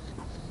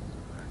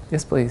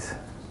 Yes, please.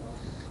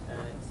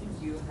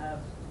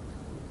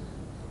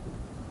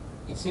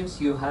 It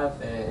seems you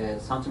have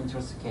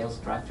centimeter scale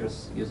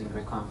structures using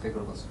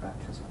reconfigurable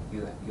structures.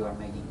 You are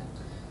making them.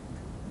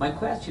 My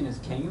question is,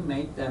 can you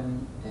make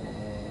them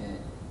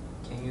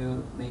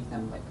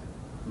like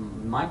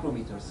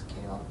micrometer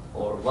scale,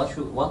 or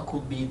what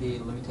could be the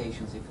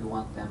limitations if you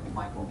want them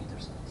micrometer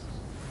size?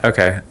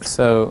 Okay,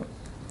 so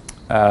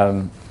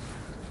So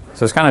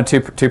there's kind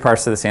of two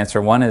parts to this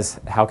answer. One is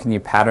how can you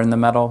pattern the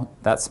metal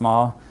that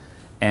small?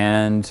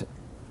 And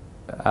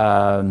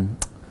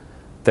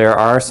there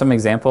are some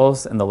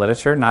examples in the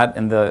literature, not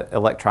in the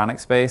electronic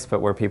space,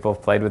 but where people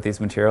have played with these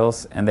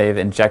materials and they've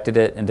injected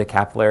it into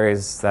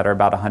capillaries that are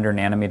about 100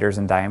 nanometers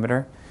in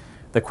diameter.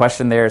 The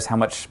question there is how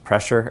much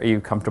pressure are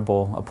you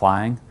comfortable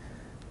applying?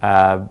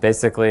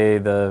 Basically,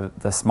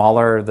 the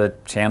smaller the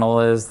channel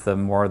is, the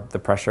more the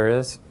pressure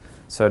is.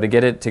 So to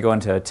get it to go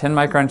into a 10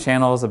 micron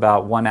channel is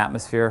about 1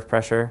 atmosphere of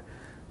pressure.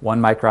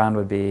 1 micron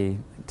would be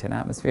 10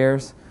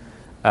 atmospheres.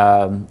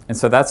 And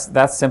so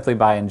that's simply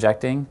by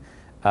injecting.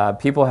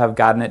 People have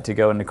gotten it to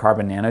go into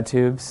carbon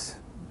nanotubes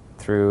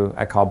through,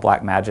 I call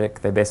black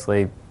magic. They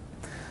basically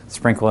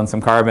sprinkle in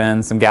some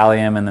carbon, some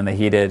gallium, and then they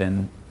heat it,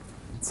 and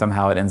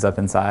somehow it ends up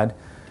inside.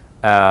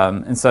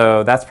 And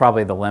so that's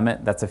probably the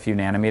limit. That's a few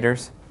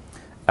nanometers.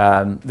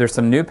 There's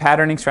some new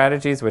patterning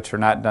strategies, which are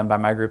not done by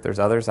my group. There's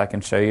others I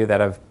can show you that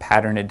have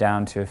patterned it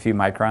down to a few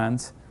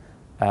microns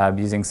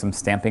using some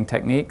stamping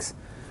techniques.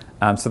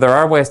 So there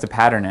are ways to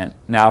pattern it.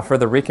 Now, for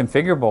the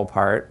reconfigurable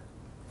part,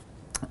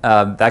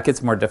 that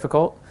gets more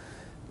difficult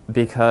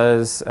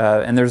because,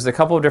 and there's a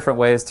couple of different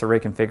ways to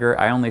reconfigure.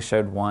 I only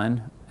showed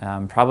one.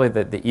 Probably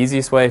the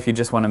easiest way if you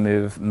just want to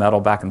move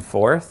metal back and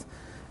forth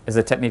is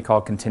a technique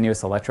called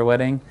continuous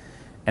electrowetting.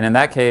 And in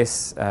that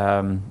case,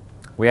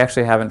 we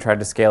actually haven't tried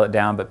to scale it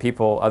down, but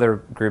other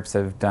groups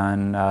have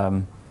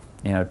done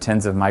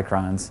tens of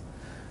microns.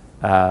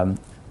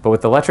 But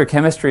with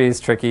electrochemistry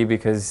is tricky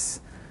because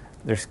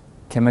there's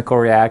chemical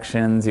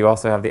reactions. You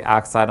also have the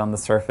oxide on the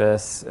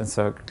surface, and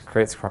so it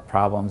creates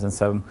problems. And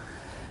so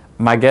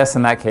my guess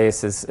in that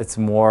case is it's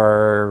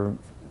more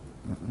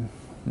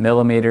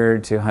millimeter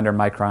to 100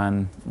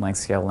 micron length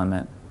scale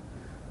limit.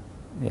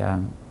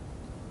 Yeah.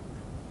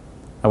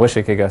 I wish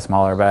it could go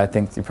smaller, but I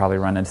think you probably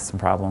run into some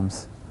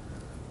problems.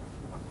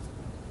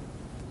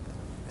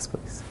 Yes,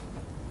 please.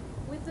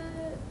 With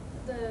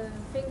the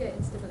finger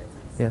instabilities.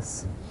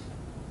 Yes.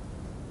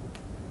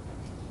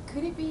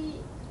 Could it be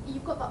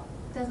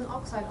there's an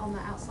oxide on the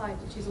outside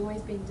which is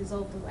always being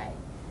dissolved away?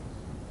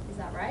 Is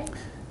that right?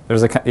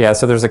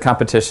 So there's a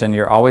competition.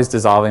 You're always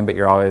dissolving, but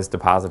you're always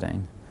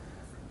depositing.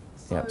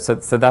 So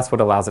that's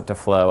what allows it to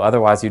flow.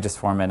 Otherwise, you just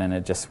form it and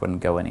it just wouldn't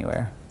go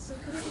anywhere. So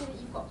could it be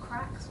that you've got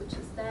cracks, which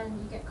is then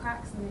you get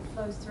cracks and it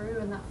flows through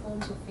and that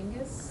forms your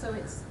fingers? So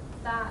it's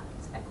that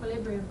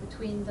equilibrium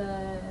between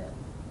the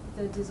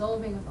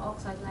dissolving of the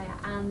oxide layer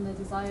and the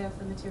desire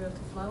for the material to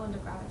flow under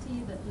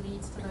gravity that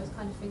leads to those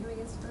kind of fingering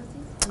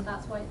instabilities, and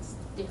that's why it's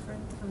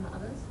different from the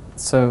others?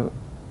 So,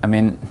 I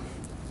mean,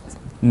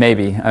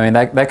 maybe. I mean,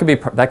 that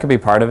could be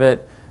part of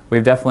it.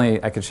 We've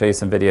definitely, I could show you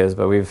some videos,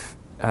 but we've,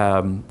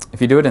 if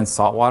you do it in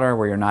salt water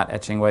where you're not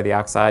etching away the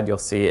oxide, you'll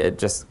see it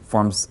just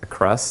forms a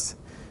crust,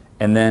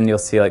 and then you'll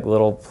see like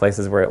little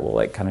places where it will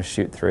like kind of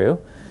shoot through.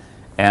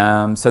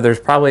 So there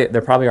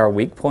probably are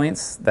weak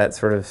points that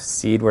sort of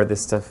seed where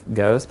this stuff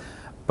goes,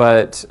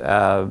 but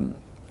the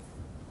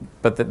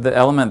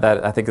element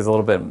that I think is a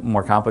little bit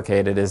more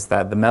complicated is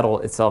that the metal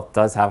itself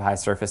does have high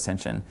surface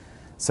tension.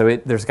 So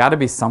there's got to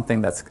be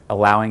something that's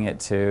allowing it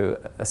to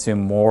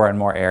assume more and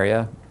more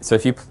area. So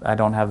I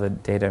don't have the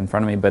data in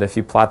front of me, but if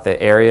you plot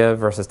the area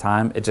versus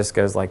time, it just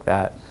goes like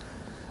that,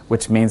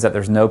 which means that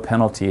there's no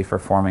penalty for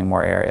forming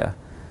more area.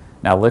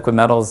 Now, liquid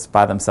metals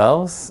by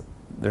themselves,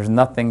 there's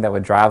nothing that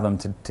would drive them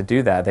to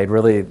do that. They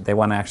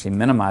want to actually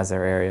minimize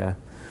their area.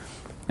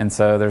 And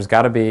so there's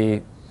got to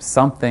be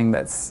something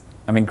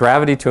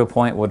gravity to a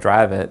point will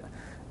drive it,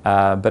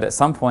 but at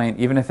some point,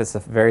 even if it's a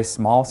very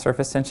small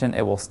surface tension,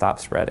 it will stop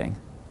spreading.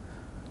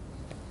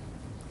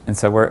 And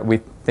so we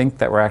think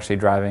that we're actually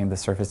driving the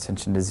surface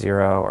tension to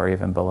 0 or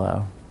even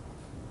below.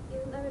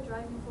 Isn't there a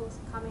driving force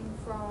coming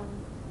from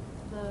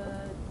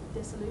the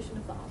dissolution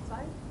of the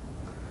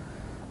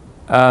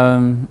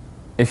oxide?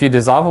 If you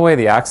dissolve away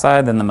the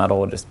oxide, then the metal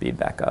will just bead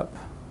back up.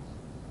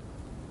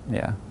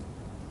 Yeah.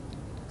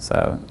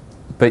 So,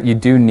 but you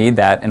do need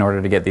that in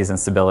order to get these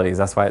instabilities.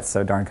 That's why it's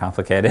so darn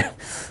complicated.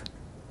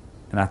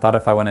 And I thought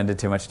if I went into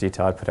too much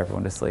detail, I'd put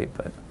everyone to sleep,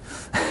 but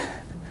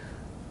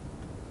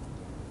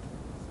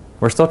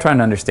we're still trying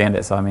to understand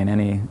it. So, I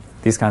mean,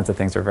 these kinds of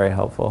things are very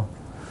helpful.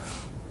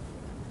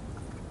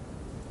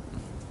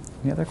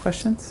 Any other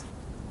questions?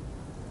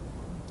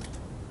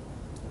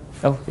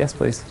 Oh, yes,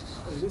 please.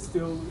 Is it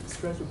still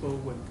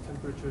stretchable when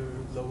temperature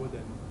lower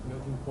than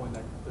melting point,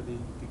 like 30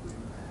 degrees?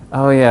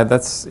 Oh yeah,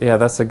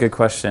 that's a good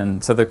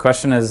question. So the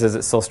question is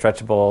it still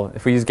stretchable?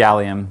 If we use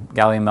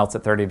gallium melts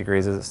at 30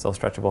 degrees, is it still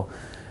stretchable?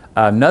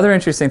 Another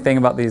interesting thing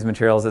about these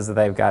materials is that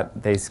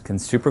they can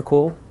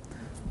supercool,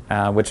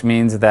 which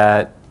means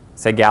that,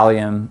 say,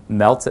 gallium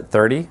melts at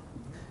 30,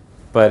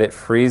 but it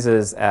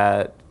freezes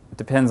at,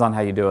 depends on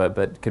how you do it,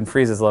 but can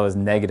freeze as low as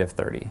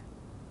 -30.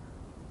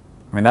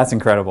 I mean, that's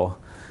incredible.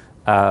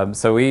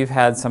 So we've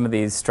had some of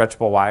these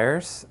stretchable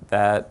wires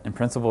that in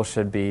principle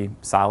should be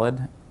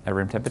solid at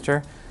room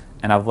temperature,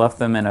 and I've left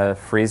them in a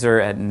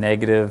freezer at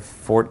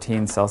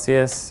 -14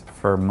 Celsius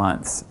for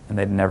months, and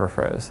they'd never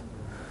froze.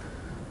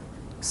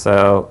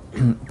 So,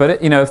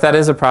 but if that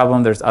is a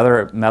problem, there's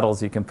other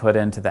metals you can put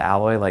into the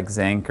alloy, like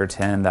zinc or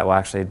tin, that will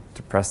actually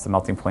depress the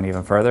melting point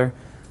even further.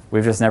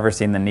 We've just never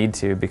seen the need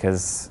to,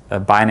 because a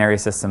binary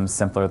system is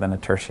simpler than a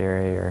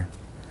tertiary. Or,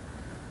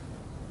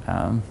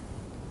 yeah. Do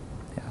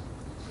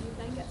you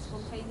then get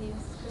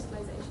spontaneous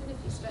crystallization if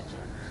you stretch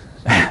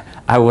it?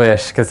 I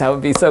wish, because that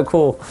would be so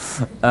cool.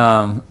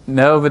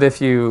 No, but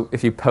if you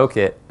poke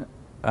it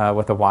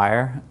with a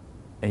wire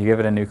and you give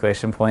it a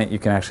nucleation point, you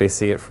can actually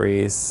see it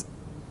freeze,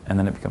 and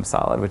then it becomes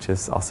solid, which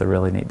is also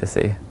really neat to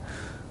see. The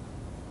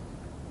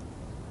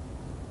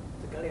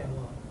gallium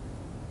one,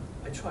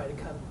 I tried, it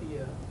can be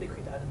a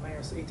liquid at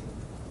 -18.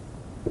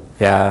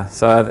 Yeah,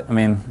 so I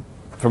mean,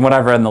 from what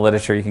I've read in the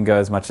literature, you can go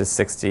as much as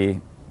 60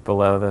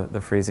 below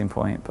the freezing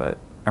point,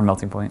 or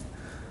melting point.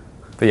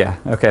 But yeah,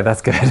 okay,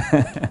 that's good.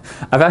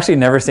 I've actually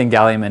never seen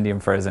gallium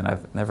indium frozen.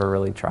 I've never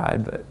really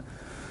tried, but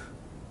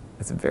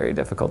it's very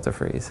difficult to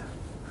freeze.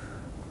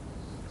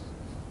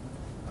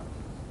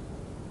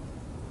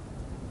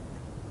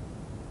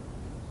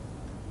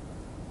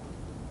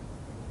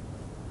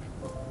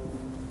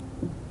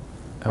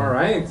 All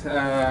right.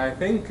 I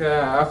think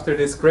after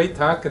this great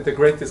talk and the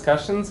great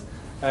discussions,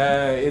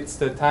 it's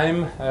the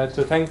time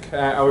to thank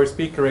our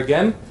speaker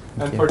again.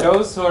 And for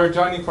those who are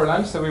joining for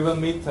lunch, so we will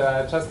meet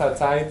just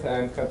outside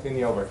and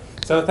continue over.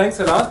 So thanks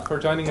a lot for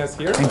joining us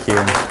here. Thank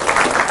you.